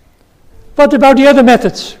 What about the other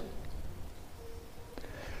methods?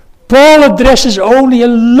 Paul addresses only a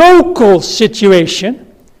local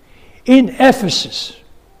situation in Ephesus.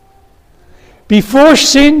 Before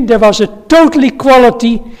sin, there was a total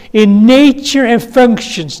equality in nature and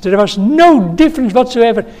functions. There was no difference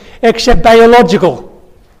whatsoever except biological.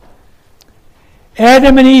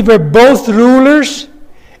 Adam and Eve were both rulers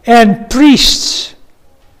and priests.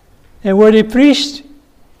 And were they priests?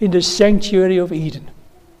 In the sanctuary of Eden.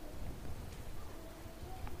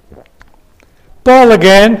 Paul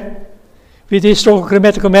again, with his historical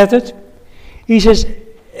grammatical method, he says,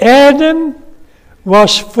 Adam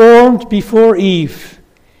was formed before Eve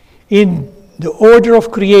in the order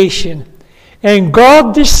of creation. And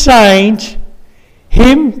God designed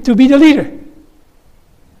him to be the leader.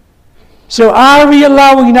 So are we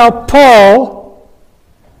allowing now Paul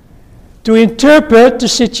to interpret the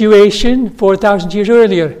situation 4,000 years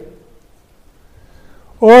earlier?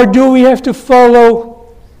 Or do we have to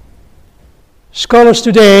follow scholars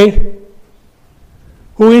today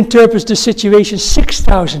who interprets the situation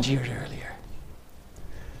 6,000 years earlier?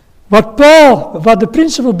 What the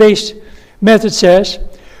principle-based method says,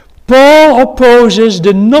 Paul opposes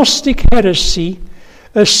the Gnostic heresy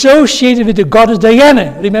associated with the goddess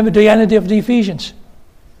Diana. Remember Diana of the Ephesians?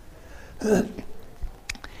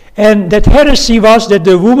 And that heresy was that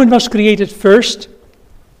the woman was created first.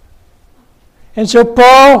 And so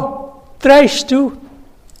Paul tries to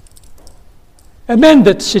amend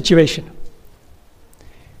that situation.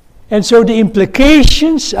 And so the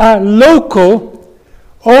implications are local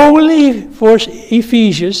only for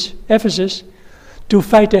Ephesus, to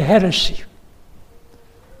fight the heresy.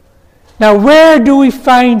 Now, where do we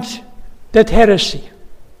find that heresy?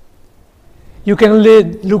 You can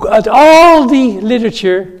look at all the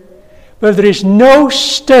literature, but there is no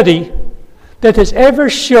study that has ever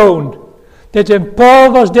shown that when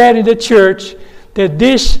Paul was there in the church, that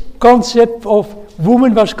this concept of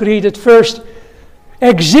woman was created first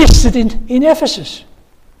existed in Ephesus.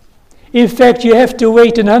 In fact, you have to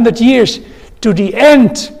wait 100 years to the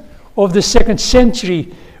end of the 2nd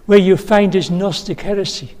century where you find this Gnostic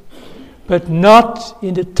heresy, but not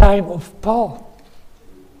in the time of Paul.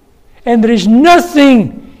 And there is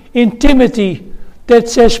nothing in Timothy that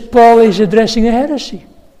says Paul is addressing a heresy.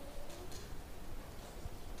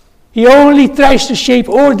 He only tries to shape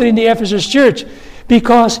order in the Ephesus church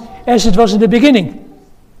because, as it was in the beginning,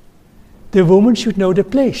 the woman should know the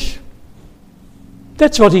place.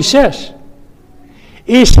 That's what he says.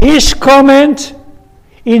 Is his comment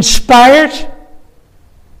inspired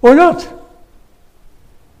or not?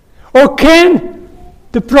 Or can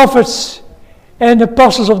the prophets and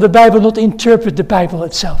apostles of the Bible not interpret the Bible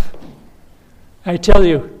itself? I tell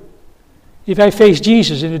you, if I face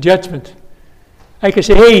Jesus in the judgment, I can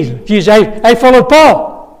say, hey, Jesus, I followed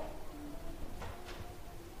Paul.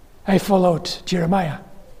 I followed Jeremiah.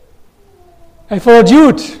 I followed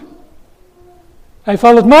Jude. I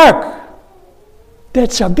followed Mark.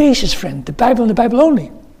 That's our basis, friend. The Bible and the Bible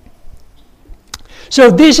only.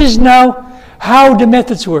 So this is now how the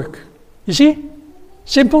methods work. You see?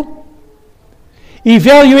 Simple.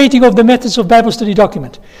 Evaluating of the methods of Bible study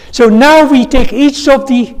document. So now we take each of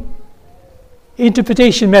the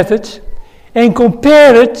interpretation methods and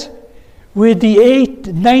compare it with the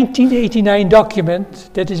 1989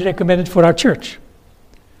 document that is recommended for our church.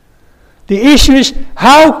 The issue is,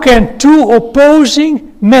 how can two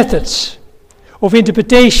opposing methods of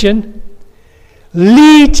interpretation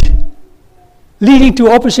leading to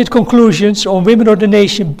opposite conclusions on women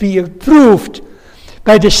ordination be approved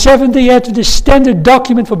by the Seventh-day Adventist standard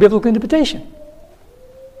document for biblical interpretation?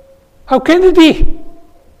 How can it be?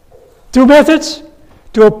 Two methods,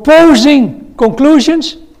 two opposing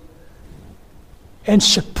conclusions, and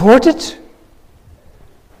supported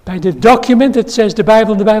by the document that says the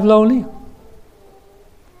Bible and the Bible only?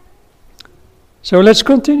 So let's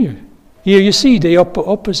continue. Here you see the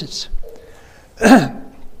opposites. The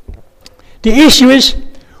issue is,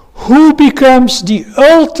 who becomes the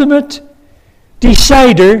ultimate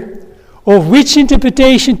decider of which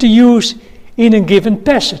interpretation to use in a given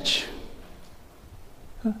passage?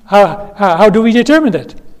 How do we determine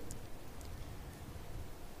that?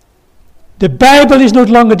 The Bible is no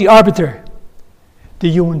longer the arbiter. The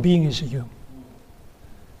human being is a human.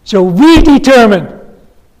 So we determine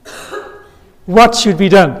what should be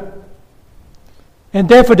done. And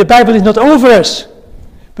therefore the Bible is not over us,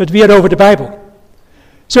 but we are over the Bible.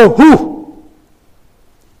 So who?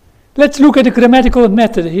 Let's look at the grammatical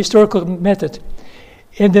method, the historical method,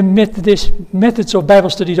 and the methods of Bible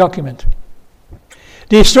study document.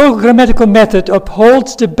 The historical grammatical method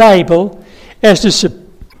upholds the Bible as the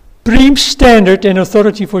supreme standard and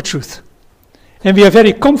authority for truth. And we are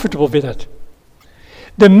very comfortable with that.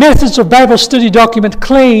 The methods of Bible study document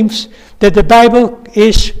claims that the Bible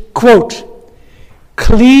is, quote,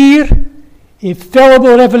 clear,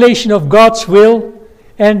 infallible revelation of God's will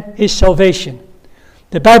and his salvation.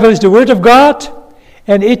 The Bible is the Word of God,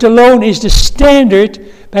 and it alone is the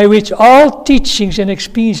standard by which all teachings and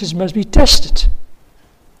experiences must be tested.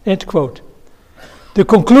 End quote. The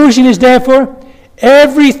conclusion is therefore,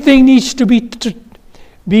 everything needs to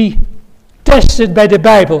be tested by the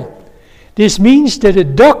Bible. This means that a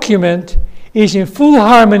document is in full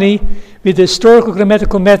harmony with the historical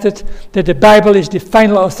grammatical method, that the Bible is the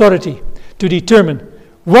final authority to determine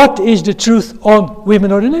what is the truth on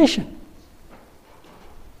women ordination.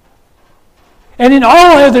 And in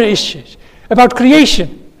all other issues, about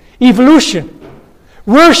creation, evolution,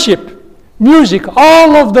 worship, music,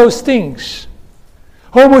 all of those things,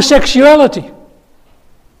 homosexuality.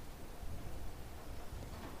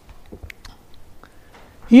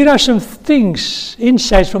 Here are some things,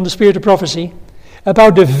 insights from the Spirit of Prophecy,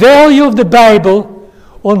 about the value of the Bible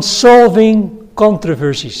on solving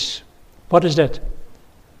controversies. What is that?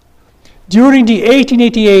 During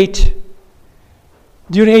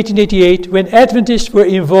 1888, when Adventists were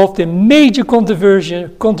involved in major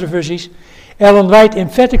controversies, Ellen White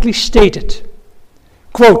emphatically stated,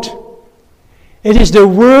 quote, "It is the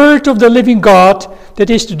word of the living God that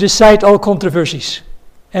is to decide all controversies,"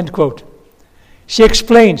 end quote. She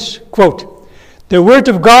explains, quote, "The word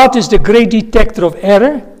of God is the great detector of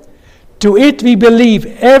error. To it we believe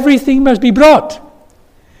everything must be brought.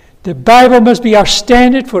 The Bible must be our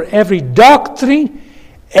standard for every doctrine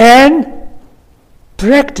and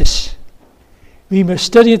practice. We must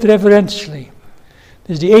study it reverentially."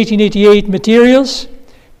 This is the 1888 materials,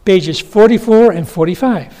 pages 44 and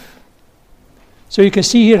 45. So you can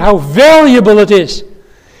see here how valuable it is,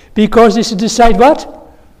 because this is to decide what?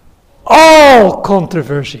 All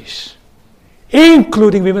controversies,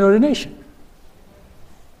 including women ordination.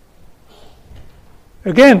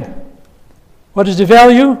 Again, what is the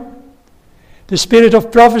value? The Spirit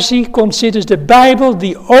of Prophecy considers the Bible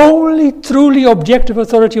the only truly objective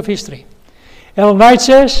authority of history. Ellen White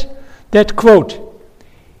says that, quote,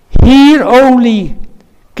 "Here only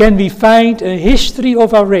can we find a history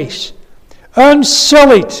of our race,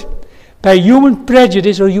 unsullied by human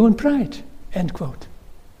prejudice or human pride," end quote.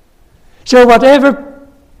 So whatever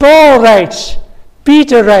Paul writes,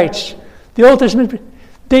 Peter writes, the Old Testament,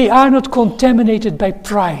 they are not contaminated by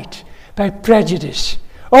pride, by prejudice.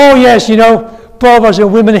 Oh yes, Paul was a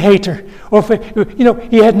women hater, or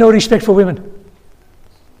he had no respect for women.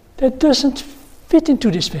 That doesn't fit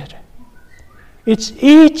into this matter. It's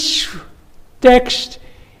each text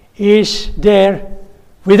is there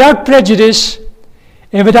without prejudice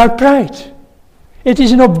and without pride. It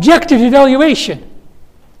is an objective evaluation.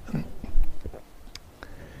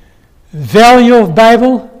 Value of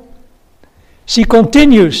Bible. She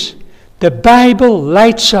continues, the Bible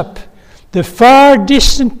lights up the far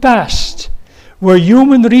distant past where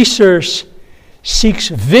human research seeks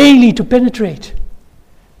vainly to penetrate.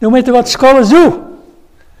 No matter what scholars do,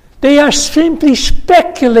 they are simply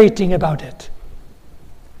speculating about it.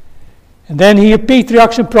 And then here,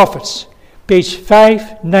 Patriarchs and Prophets, page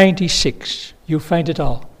 596. You find it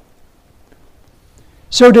all.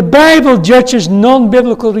 So the Bible judges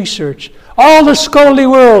non-biblical research. All the scholarly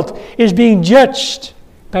world is being judged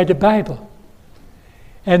by the Bible,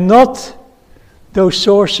 and not those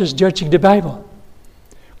sources judging the Bible.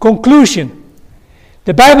 Conclusion: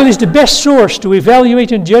 the Bible is the best source to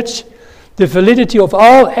evaluate and judge the validity of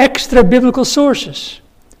all extra-biblical sources.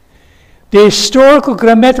 The historical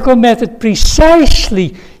grammatical method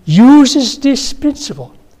precisely uses this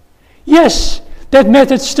principle. Yes, that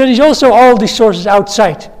method studies also all the sources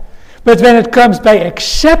outside. But when it comes by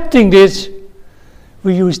accepting this,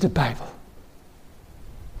 we use the Bible.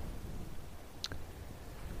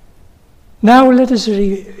 Now let us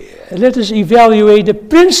evaluate the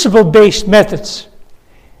principle-based methods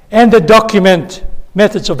and the document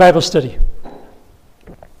methods of Bible study.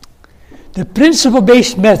 The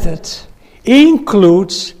principle-based method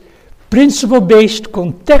includes principle-based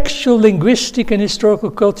contextual, linguistic, and historical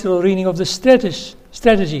cultural reading of the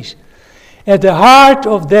strategies at the heart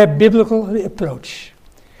of their biblical approach.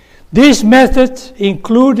 This method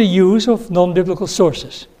includes the use of non-biblical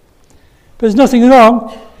sources. But there's nothing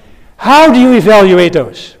wrong. How do you evaluate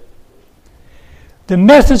those? The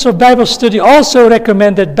methods of Bible study also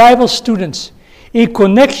recommend that Bible students, in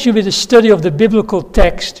connection with the study of the biblical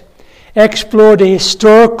text, explore the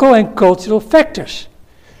historical and cultural factors.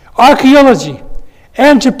 Archaeology,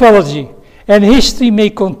 anthropology, and history may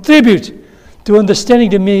contribute to understanding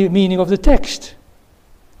the meaning of the text.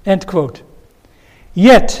 End quote.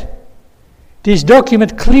 Yet, this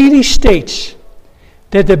document clearly states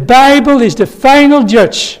that the Bible is the final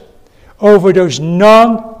judge over those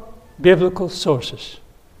non-biblical sources.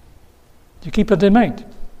 Do you keep that in mind?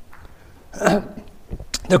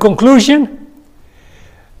 The conclusion: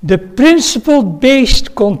 the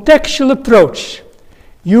principle-based contextual approach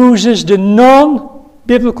uses the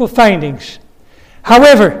non-biblical findings.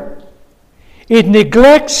 However, it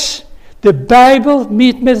neglects the Bible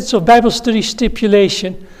methods of Bible study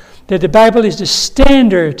stipulation that the Bible is the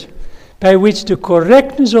standard by which the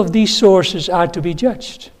correctness of these sources are to be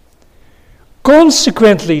judged.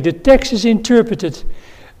 Consequently, the text is interpreted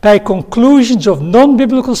by conclusions of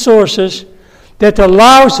non-biblical sources that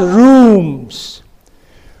allows rooms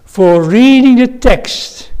for reading the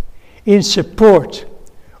text in support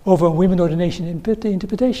of a women ordination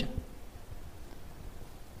interpretation.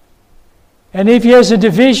 And if he as a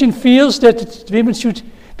division feels that women should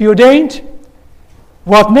be ordained,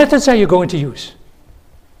 what methods are you going to use?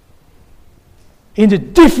 In the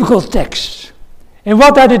difficult text. And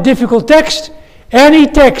what are the difficult texts? Any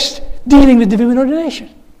text dealing with the women ordination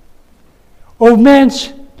or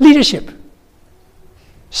man's leadership.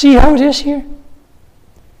 See how it is here?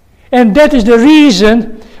 And that is the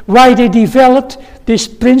reason why they developed this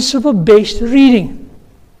principle-based reading.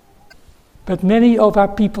 But many of our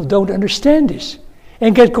people don't understand this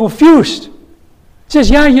and get confused. It says,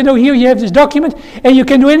 yeah, here you have this document and you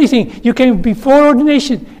can do anything. You can be for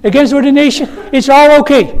ordination, against ordination, it's all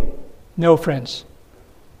okay. No, friends.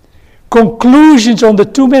 Conclusions on the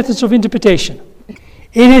two methods of interpretation.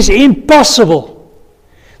 It is impossible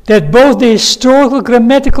that both the historical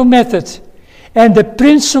grammatical method and the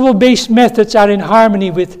principle-based methods are in harmony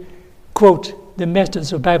with, quote, the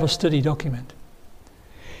methods of Bible study document.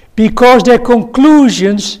 Because their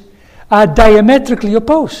conclusions are diametrically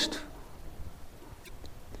opposed.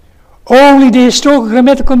 Only the historical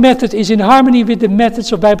grammatical method is in harmony with the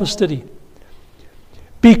methods of Bible study.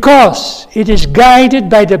 Because it is guided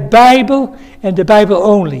by the Bible and the Bible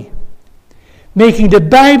only, making the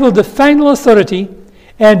Bible the final authority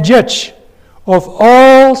and judge of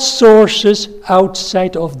all sources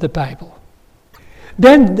outside of the Bible.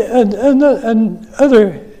 Then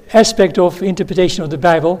another aspect of interpretation of the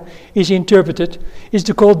Bible is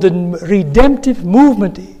called the redemptive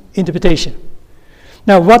movement interpretation.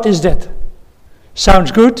 Now, what is that?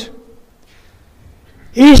 Sounds good.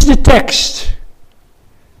 Is the text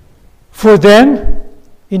for then,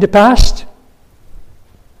 in the past,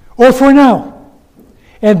 or for now?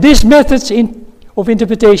 And this method of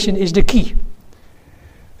interpretation is the key.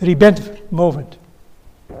 Redemptive movement.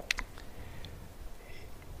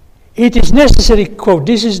 It is necessary, quote,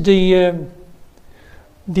 this is the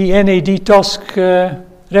NAD TOSC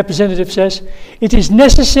representative says, it is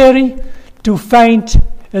necessary to find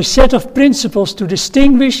a set of principles to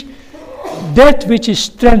distinguish that which is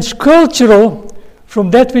transcultural from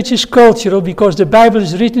that which is cultural, because the Bible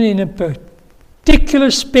is written in a particular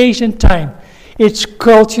space and time. It's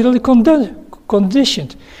culturally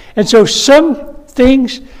conditioned. And so some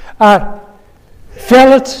things are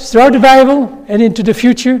valid throughout the Bible and into the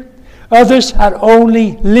future. Others are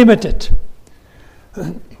only limited.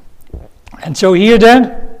 And so here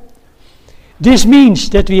then, this means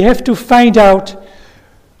that we have to find out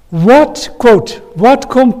what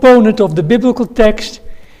component of the biblical text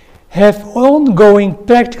have ongoing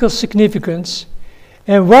practical significance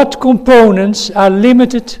and what components are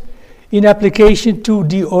limited in application to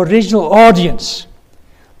the original audience.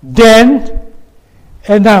 Then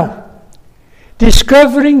and now,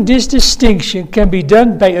 discovering this distinction can be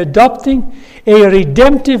done by adopting a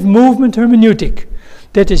redemptive movement hermeneutic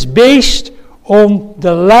that is based on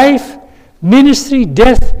the life, ministry,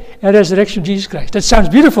 death, and resurrection of Jesus Christ. That sounds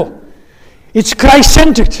beautiful. It's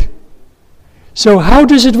Christ-centered. So how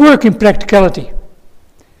does it work in practicality?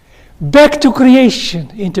 Back to creation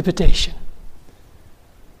interpretation.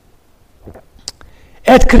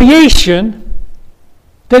 At creation,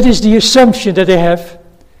 that is the assumption that they have,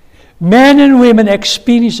 men and women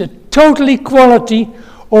experience a total equality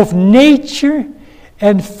of nature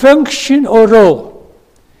and function or role.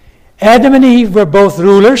 Adam and Eve were both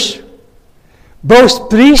rulers, both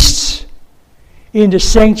priests in the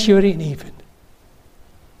sanctuary in Eden.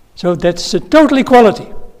 So that's a total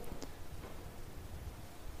equality.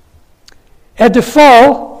 At the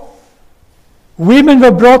fall, women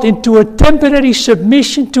were brought into a temporary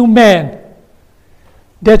submission to man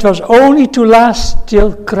that was only to last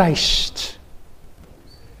till Christ.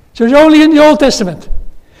 So it's only in the Old Testament.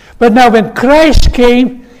 But now when Christ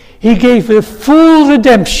came, he gave a full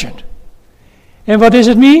redemption. And what does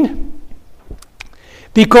it mean?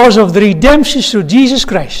 Because of the redemption through Jesus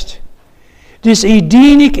Christ, this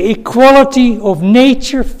Edenic equality of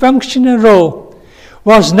nature, function, and role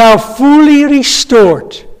was now fully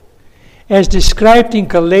restored, as described in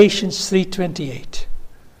Galatians 3:28.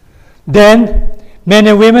 Then, men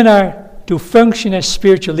and women are to function as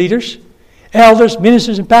spiritual leaders, elders,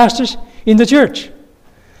 ministers, and pastors in the church.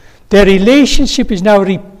 Their relationship is now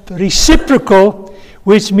reciprocal,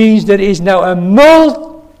 which means there is now a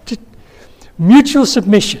mutual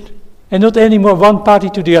submission, and not anymore one party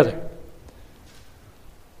to the other.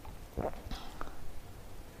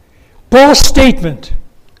 Paul's statement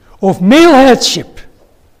of male headship,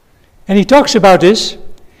 and he talks about this,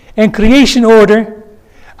 and creation order,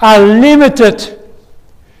 are limited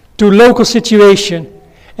to local situation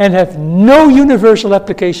and have no universal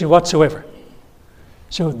application whatsoever.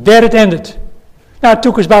 So there it ended. Now it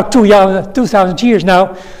took us about 2,000 years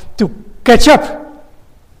now to catch up.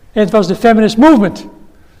 And it was the feminist movement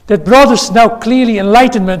that brought us now clearly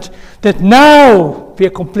enlightenment, that now we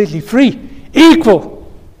are completely free,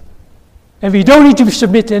 equal, and we don't need to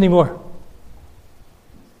submit anymore.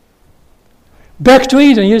 Back to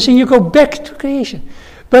Eden, you see, you go back to creation.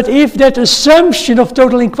 But if that assumption of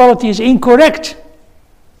total equality is incorrect,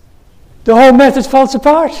 the whole method falls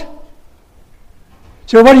apart.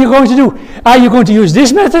 So what are you going to do? Are you going to use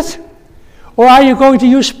this method? Or are you going to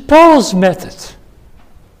use Paul's method?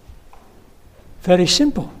 Very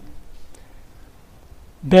simple.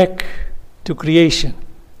 Back to creation.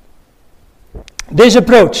 This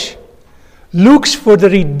approach looks for the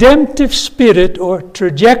redemptive spirit or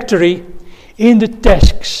trajectory in the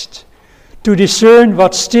text to discern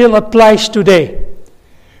what still applies today.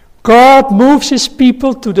 God moves his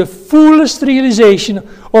people to the fullest realization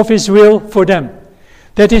of his will for them.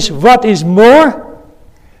 That is, what is more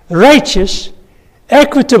righteous,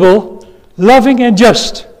 equitable, loving, and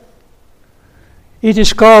just. It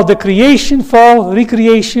is called the creation, fall,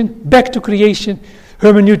 recreation, back to creation,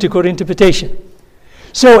 hermeneutic or interpretation.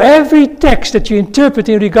 So every text that you interpret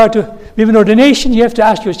in regard to women ordination, you have to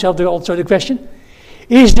ask yourself also the question,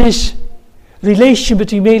 is this relation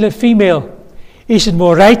between male and female, is it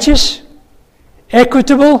more righteous,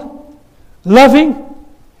 equitable, loving,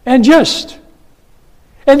 and just?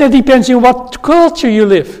 And that depends on what culture you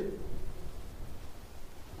live.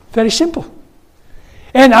 Very simple.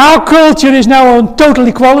 And our culture is now on total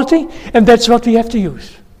equality, and that's what we have to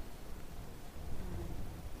use.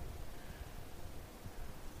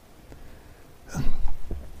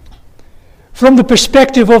 From the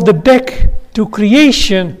perspective of the back to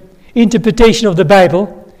creation interpretation of the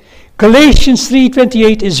Bible, Galatians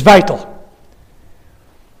 3:28 is vital.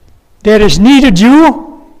 There is neither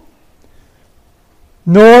Jew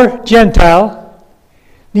nor Gentile,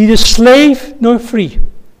 neither slave nor free,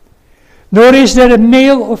 nor is there a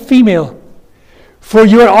male or female, for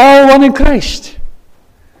you are all one in Christ.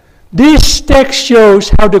 This text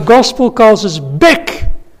shows how the gospel calls us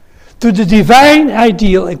back to the divine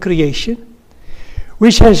ideal in creation,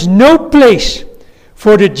 which has no place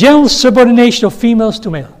for the general subordination of females to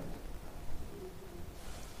male.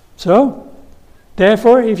 So,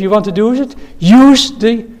 therefore, if you want to do it, use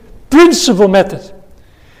the principle method.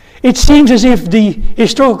 It seems as if the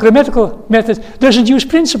historical grammatical method doesn't use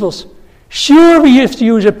principles. Sure, we have to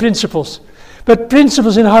use the principles, but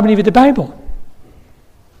principles in harmony with the Bible.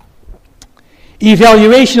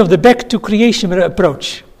 Evaluation of the back to creation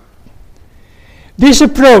approach. This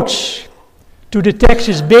approach to the text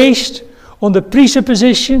is based on the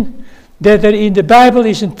presupposition that there in the Bible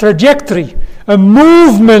is a trajectory, a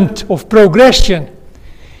movement of progression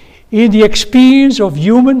in the experience of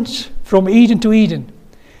humans from Eden to Eden,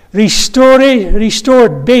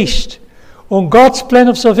 restored based on God's plan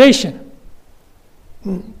of salvation.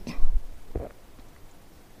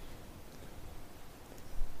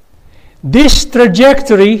 This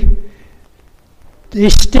trajectory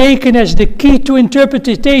is taken as the key to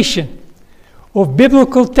interpretation of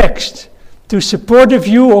biblical text to support the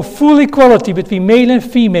view of full equality between male and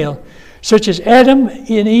female, such as Adam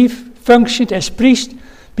and Eve functioned as priests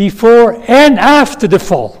before and after the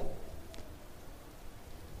fall.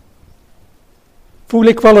 Full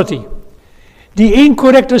equality. The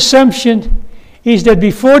incorrect assumption is that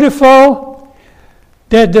before the fall,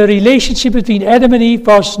 that the relationship between Adam and Eve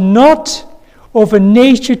was not of a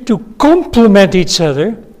nature to complement each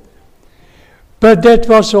other, but that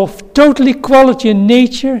was of total equality in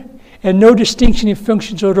nature and no distinction in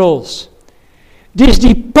functions or roles. This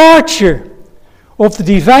departure of the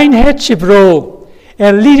divine headship role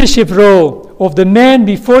and leadership role of the man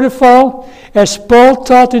before the fall, as Paul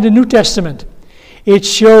taught in the New Testament, it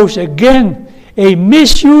shows again a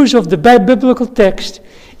misuse of the biblical text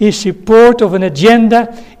in support of an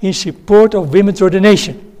agenda, in support of women's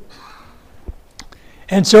ordination.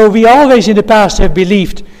 And so we always in the past have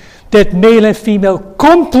believed that male and female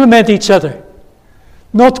complement each other,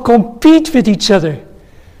 not compete with each other,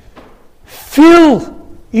 fill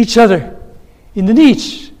each other in the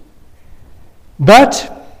needs.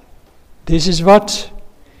 But this is what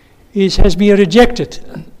has been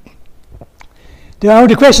rejected. Now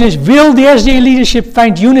the question is, will the SDA leadership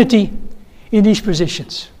find unity in these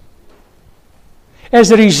positions?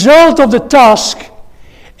 As a result of the task,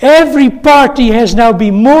 every party has now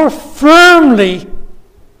been more firmly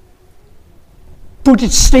put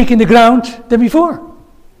its stake in the ground than before.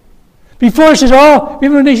 Before it says,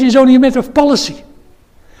 women ordination is only a matter of policy.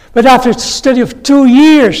 But after a study of 2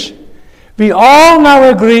 years, we all now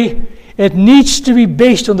agree it needs to be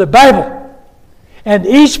based on the Bible. And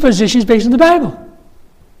each position is based on the Bible.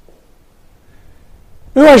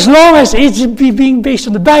 Well, as long as it's being based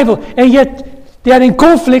on the Bible, and yet they are in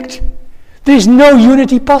conflict, there is no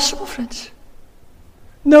unity possible, friends.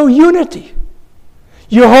 No unity.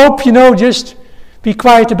 You hope, just be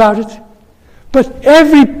quiet about it. But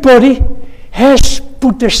everybody has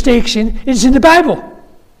put their stakes in. It's in the Bible.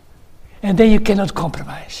 And then you cannot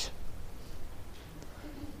compromise.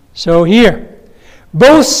 So here,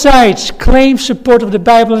 both sides claim support of the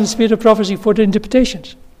Bible and the spirit of prophecy for their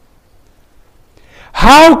interpretations.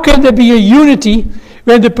 How can there be a unity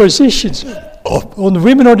when the positions on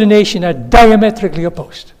women ordination are diametrically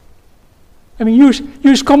opposed? I mean,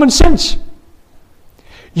 use common sense.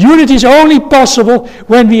 Unity is only possible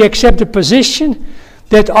when we accept the position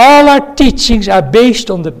that all our teachings are based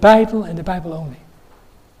on the Bible and the Bible only.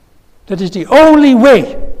 That is the only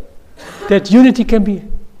way that unity can be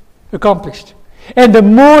accomplished. And the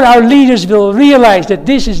more our leaders will realize that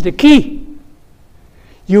this is the key,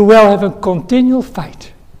 you will have a continual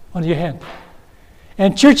fight on your hand.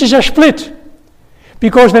 And churches are split.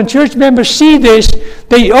 Because when church members see this,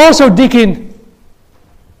 they also dig in.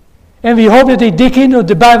 And we hope that they dig in on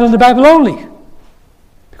the Bible and the Bible only.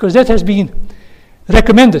 Because that has been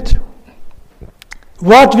recommended.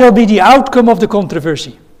 What will be the outcome of the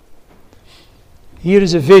controversy? Here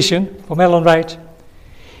is a vision from Ellen White.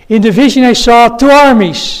 In the vision I saw 2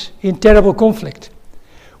 armies in terrible conflict.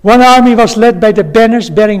 One army was led by the banners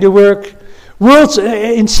bearing the world's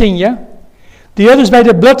insignia. The others by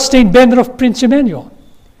the blood-stained banner of Prince Emmanuel.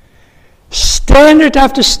 Standard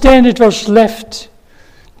after standard was left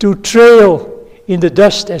to trail in the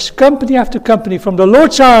dust as company after company from the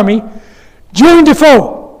Lord's army joined the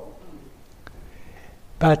foe.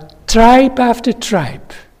 But tribe after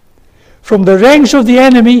tribe from the ranks of the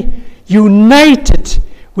enemy united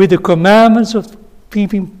with the commandments of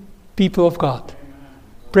people of God.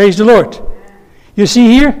 Praise the Lord. You see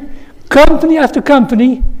here, company after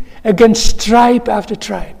company against tribe after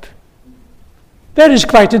tribe. That is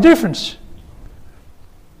quite a difference.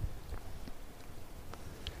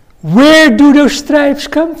 Where do those tribes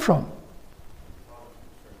come from?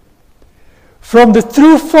 From the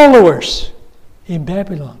true followers in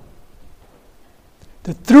Babylon.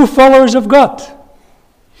 The true followers of God.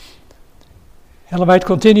 Ellen White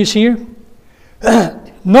continues here.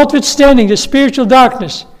 Notwithstanding the spiritual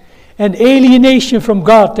darkness and alienation from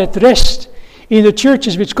God that rest in the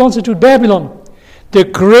churches which constitute Babylon, the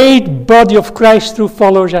great body of Christ's true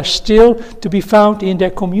followers are still to be found in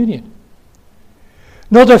their communion.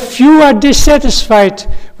 Not a few are dissatisfied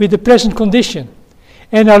with the present condition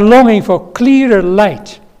and are longing for clearer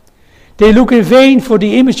light. They look in vain for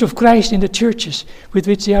the image of Christ in the churches with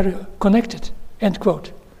which they are connected. End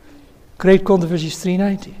quote. Great Controversies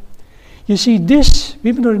 390. You see, this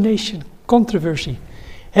women ordination controversy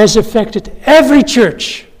has affected every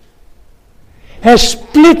church, has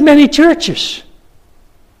split many churches.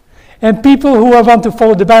 And people who want to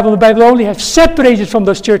follow the Bible and the Bible only have separated from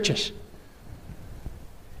those churches.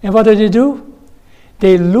 And what do?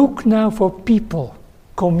 They look now for people,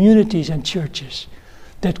 communities and churches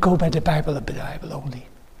that go by the Bible and the Bible only.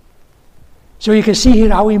 So you can see here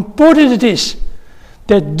how important it is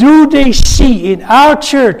that do they see in our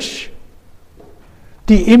church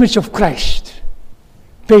the image of Christ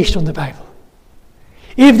based on the Bible.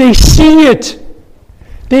 If they see it,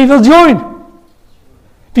 they will join.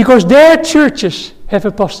 Because their churches have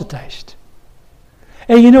apostatized.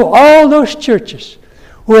 And all those churches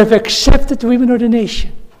who have accepted women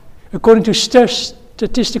ordination, according to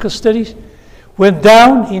statistical studies, went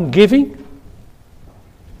down in giving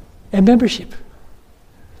and membership.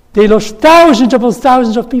 They lost thousands upon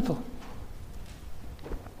thousands of people.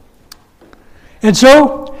 And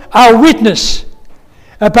so, our witness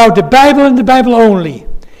about the Bible and the Bible only,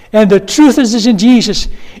 and the truth that is in Jesus,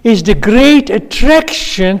 is the great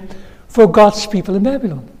attraction for God's people in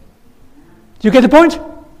Babylon. Do you get the point?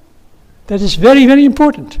 That is very, very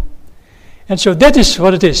important. And so that is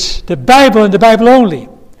what it is, the Bible and the Bible only.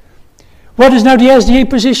 What is now the SDA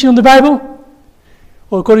position on the Bible?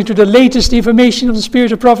 Well, according to the latest information of the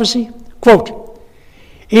Spirit of Prophecy, quote,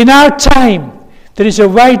 in our time there is a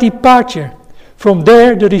wide departure from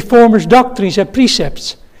the Reformers' doctrines and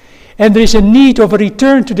precepts, and there is a need of a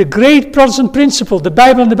return to the great Protestant principle, the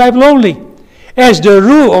Bible and the Bible only, as the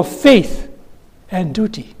rule of faith and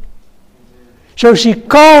duty. So she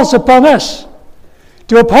calls upon us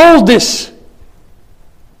to uphold this.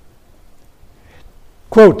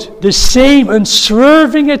 Quote, the same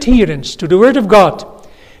unswerving adherence to the Word of God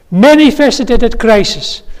manifested at that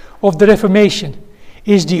crisis of the Reformation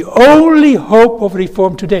is the only hope of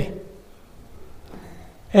reform today.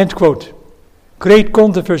 End quote. Great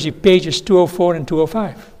Controversy, pages 204 and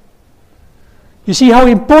 205. You see how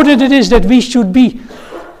important it is that we should be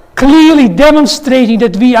clearly demonstrating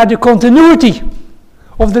that we are the continuity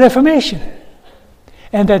of the Reformation.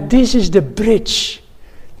 And that this is the bridge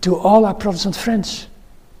to all our Protestant friends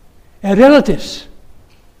and relatives.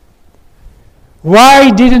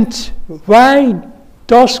 Why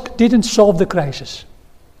Tusk didn't solve the crisis?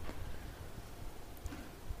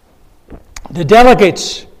 The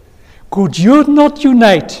delegates could not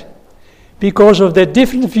unite because of their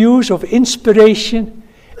different views of inspiration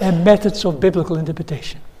and methods of biblical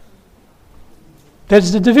interpretation.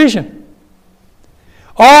 That's the division.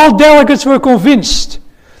 All delegates were convinced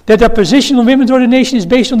that their position on women's ordination is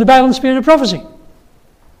based on the Bible and the spirit of prophecy.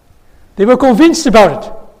 They were convinced about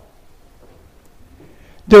it.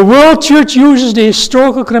 The World Church uses the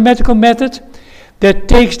historical grammatical method that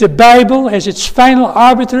takes the Bible as its final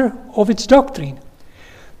arbiter of its doctrine.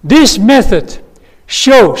 This method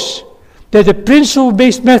shows that the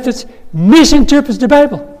principle-based method misinterprets the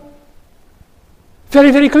Bible.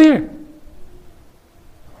 Very, very clear.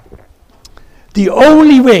 The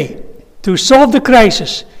only way to solve the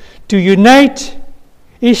crisis,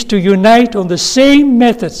 is to unite on the same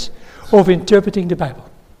methods of interpreting the Bible.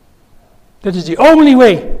 That is the only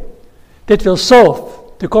way that will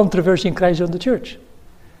solve the controversy and crisis of the church.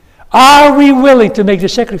 Are we willing to make the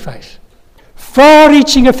sacrifice?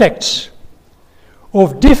 Far-reaching effects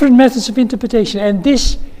of different methods of interpretation, and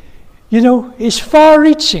this, is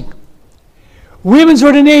far-reaching. Women's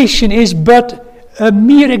ordination is but a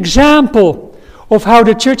mere example of how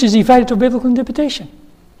the church is divided to biblical interpretation.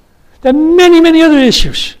 There are many, many other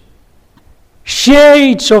issues.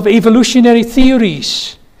 Shades of evolutionary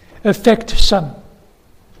theories affect some.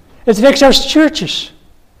 It affects our churches,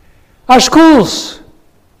 our schools,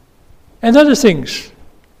 and other things.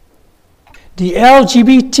 The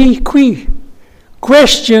LGBTQ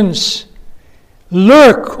questions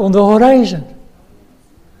lurk on the horizon.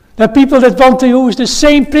 There are people that want to use the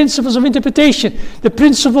same principles of interpretation, the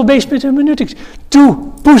principle-based hermeneutics,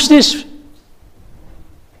 to push this.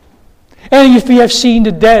 And if we have seen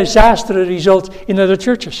the disastrous results in other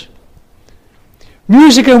churches.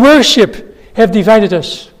 Music and worship have divided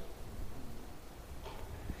us.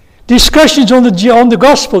 Discussions on the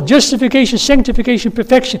gospel, justification, sanctification,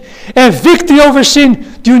 perfection, and victory over sin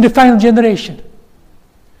during the final generation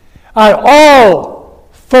are all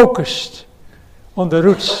focused on the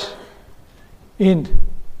roots in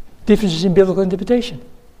differences in biblical interpretation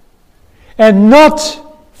and not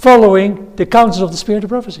following the counsel of the spirit of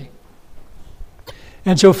prophecy.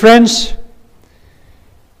 And so, friends,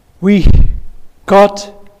 God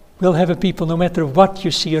will have a people no matter what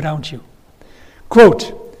you see around you.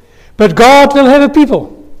 Quote, "But God will have a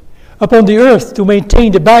people upon the earth to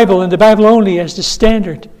maintain the Bible and the Bible only as the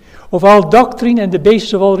standard of all doctrine and the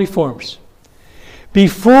basis of all reforms.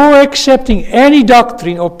 Before accepting any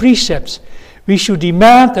doctrine or precepts, we should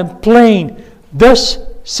demand and plain, 'Thus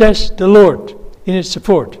says the Lord,' in its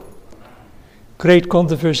support." Great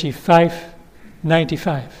Controversy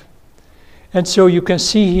 595. And so you can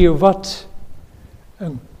see here what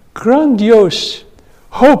a grandiose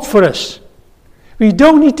hope for us. We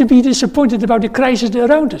don't need to be disappointed about the crisis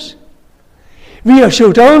around us. We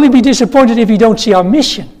should only be disappointed if we don't see our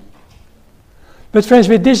mission. But friends,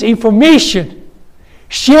 with this information,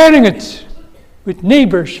 sharing it with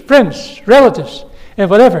neighbors, friends, relatives, and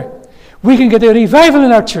whatever, we can get a revival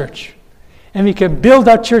in our church. And we can build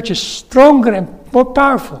our churches stronger and more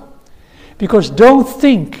powerful. Because don't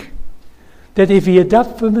think that if we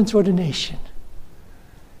adopt women's ordination,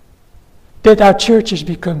 that our churches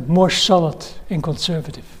become more solid and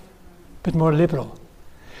conservative, but more liberal.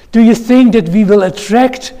 Do you think that we will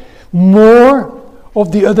attract more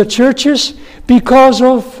of the other churches because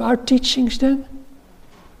of our teachings then?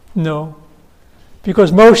 No.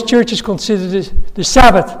 Because most churches consider the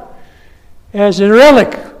Sabbath as a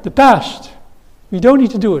relic of the past. We don't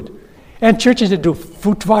need to do it. And churches that do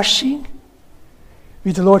foot washing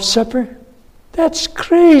with the Lord's Supper, that's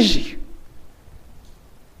crazy.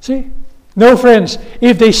 See? No, friends,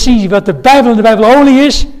 if they see what the Bible and the Bible only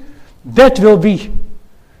is, that will be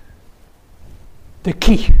the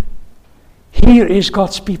key. Here is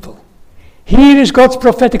God's people. Here is God's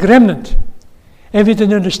prophetic remnant. And with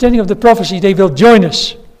an understanding of the prophecy, they will join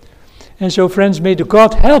us. And so, friends, may the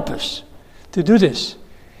God help us to do this.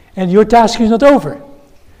 And your task is not over.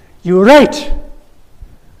 You write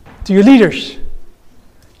to your leaders.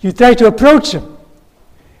 You try to approach them.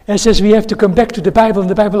 And says we have to come back to the Bible and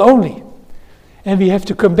the Bible only. And we have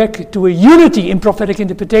to come back to a unity in prophetic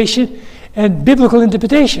interpretation and biblical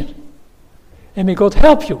interpretation. And may God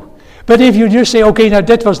help you. But if you just say, okay, now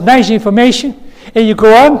that was nice information, and you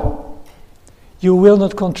go on, you will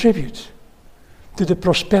not contribute to the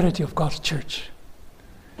prosperity of God's church.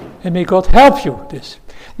 And may God help you with this.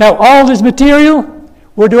 Now, all this material,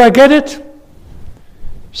 where do I get it?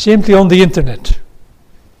 Simply on the internet.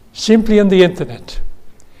 Simply on the internet.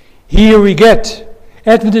 Here we get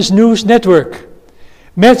Adventist News Network,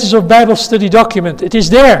 Methods of Bible Study document. It is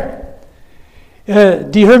there.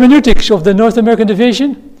 The Hermeneutics of the North American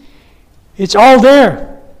Division, it's all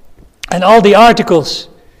there. And all the articles.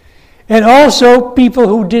 And also people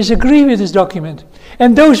who disagree with this document.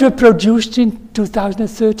 And those were produced in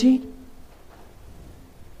 2013.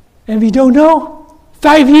 And we don't know.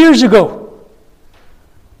 5 years ago.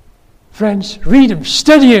 Friends, read them,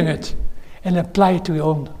 studying it, and apply it to your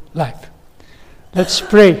own life. Let's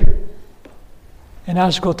pray and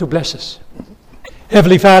ask God to bless us.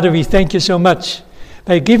 Heavenly Father, we thank you so much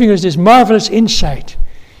by giving us this marvelous insight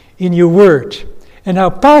in your word and how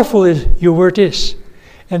powerful your word is.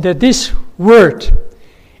 And that this word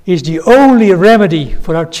is the only remedy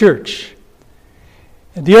for our church.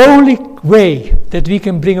 And the only way that we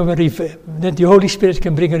can bring that the Holy Spirit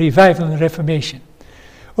can bring a revival and reformation.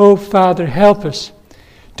 Oh, Father, help us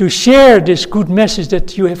to share this good message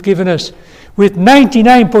that you have given us with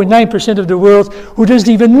 99.9% of the world who doesn't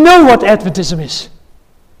even know what Adventism is.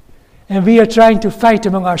 And we are trying to fight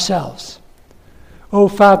among ourselves. Oh,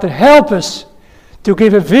 Father, help us to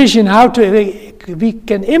give a vision how we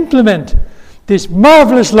can implement this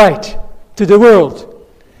marvelous light to the world.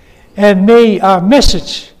 And may our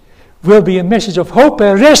message will be a message of hope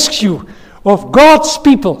and rescue of God's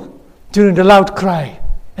people during the loud cry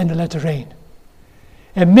and the latter rain.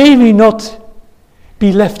 And may we not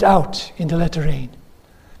be left out in the latter rain,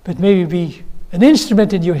 but may we be an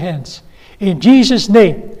instrument in your hands. In Jesus'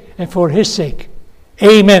 name and for his sake.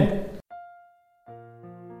 Amen.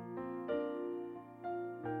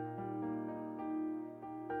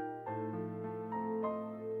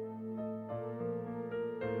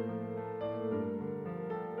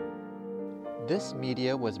 This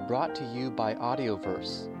media was brought to you by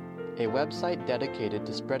Audioverse, a website dedicated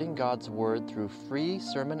to spreading God's Word through free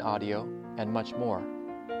sermon audio and much more.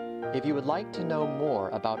 If you would like to know more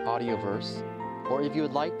about Audioverse, or if you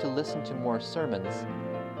would like to listen to more sermons,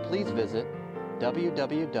 please visit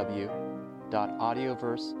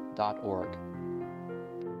www.audioverse.org.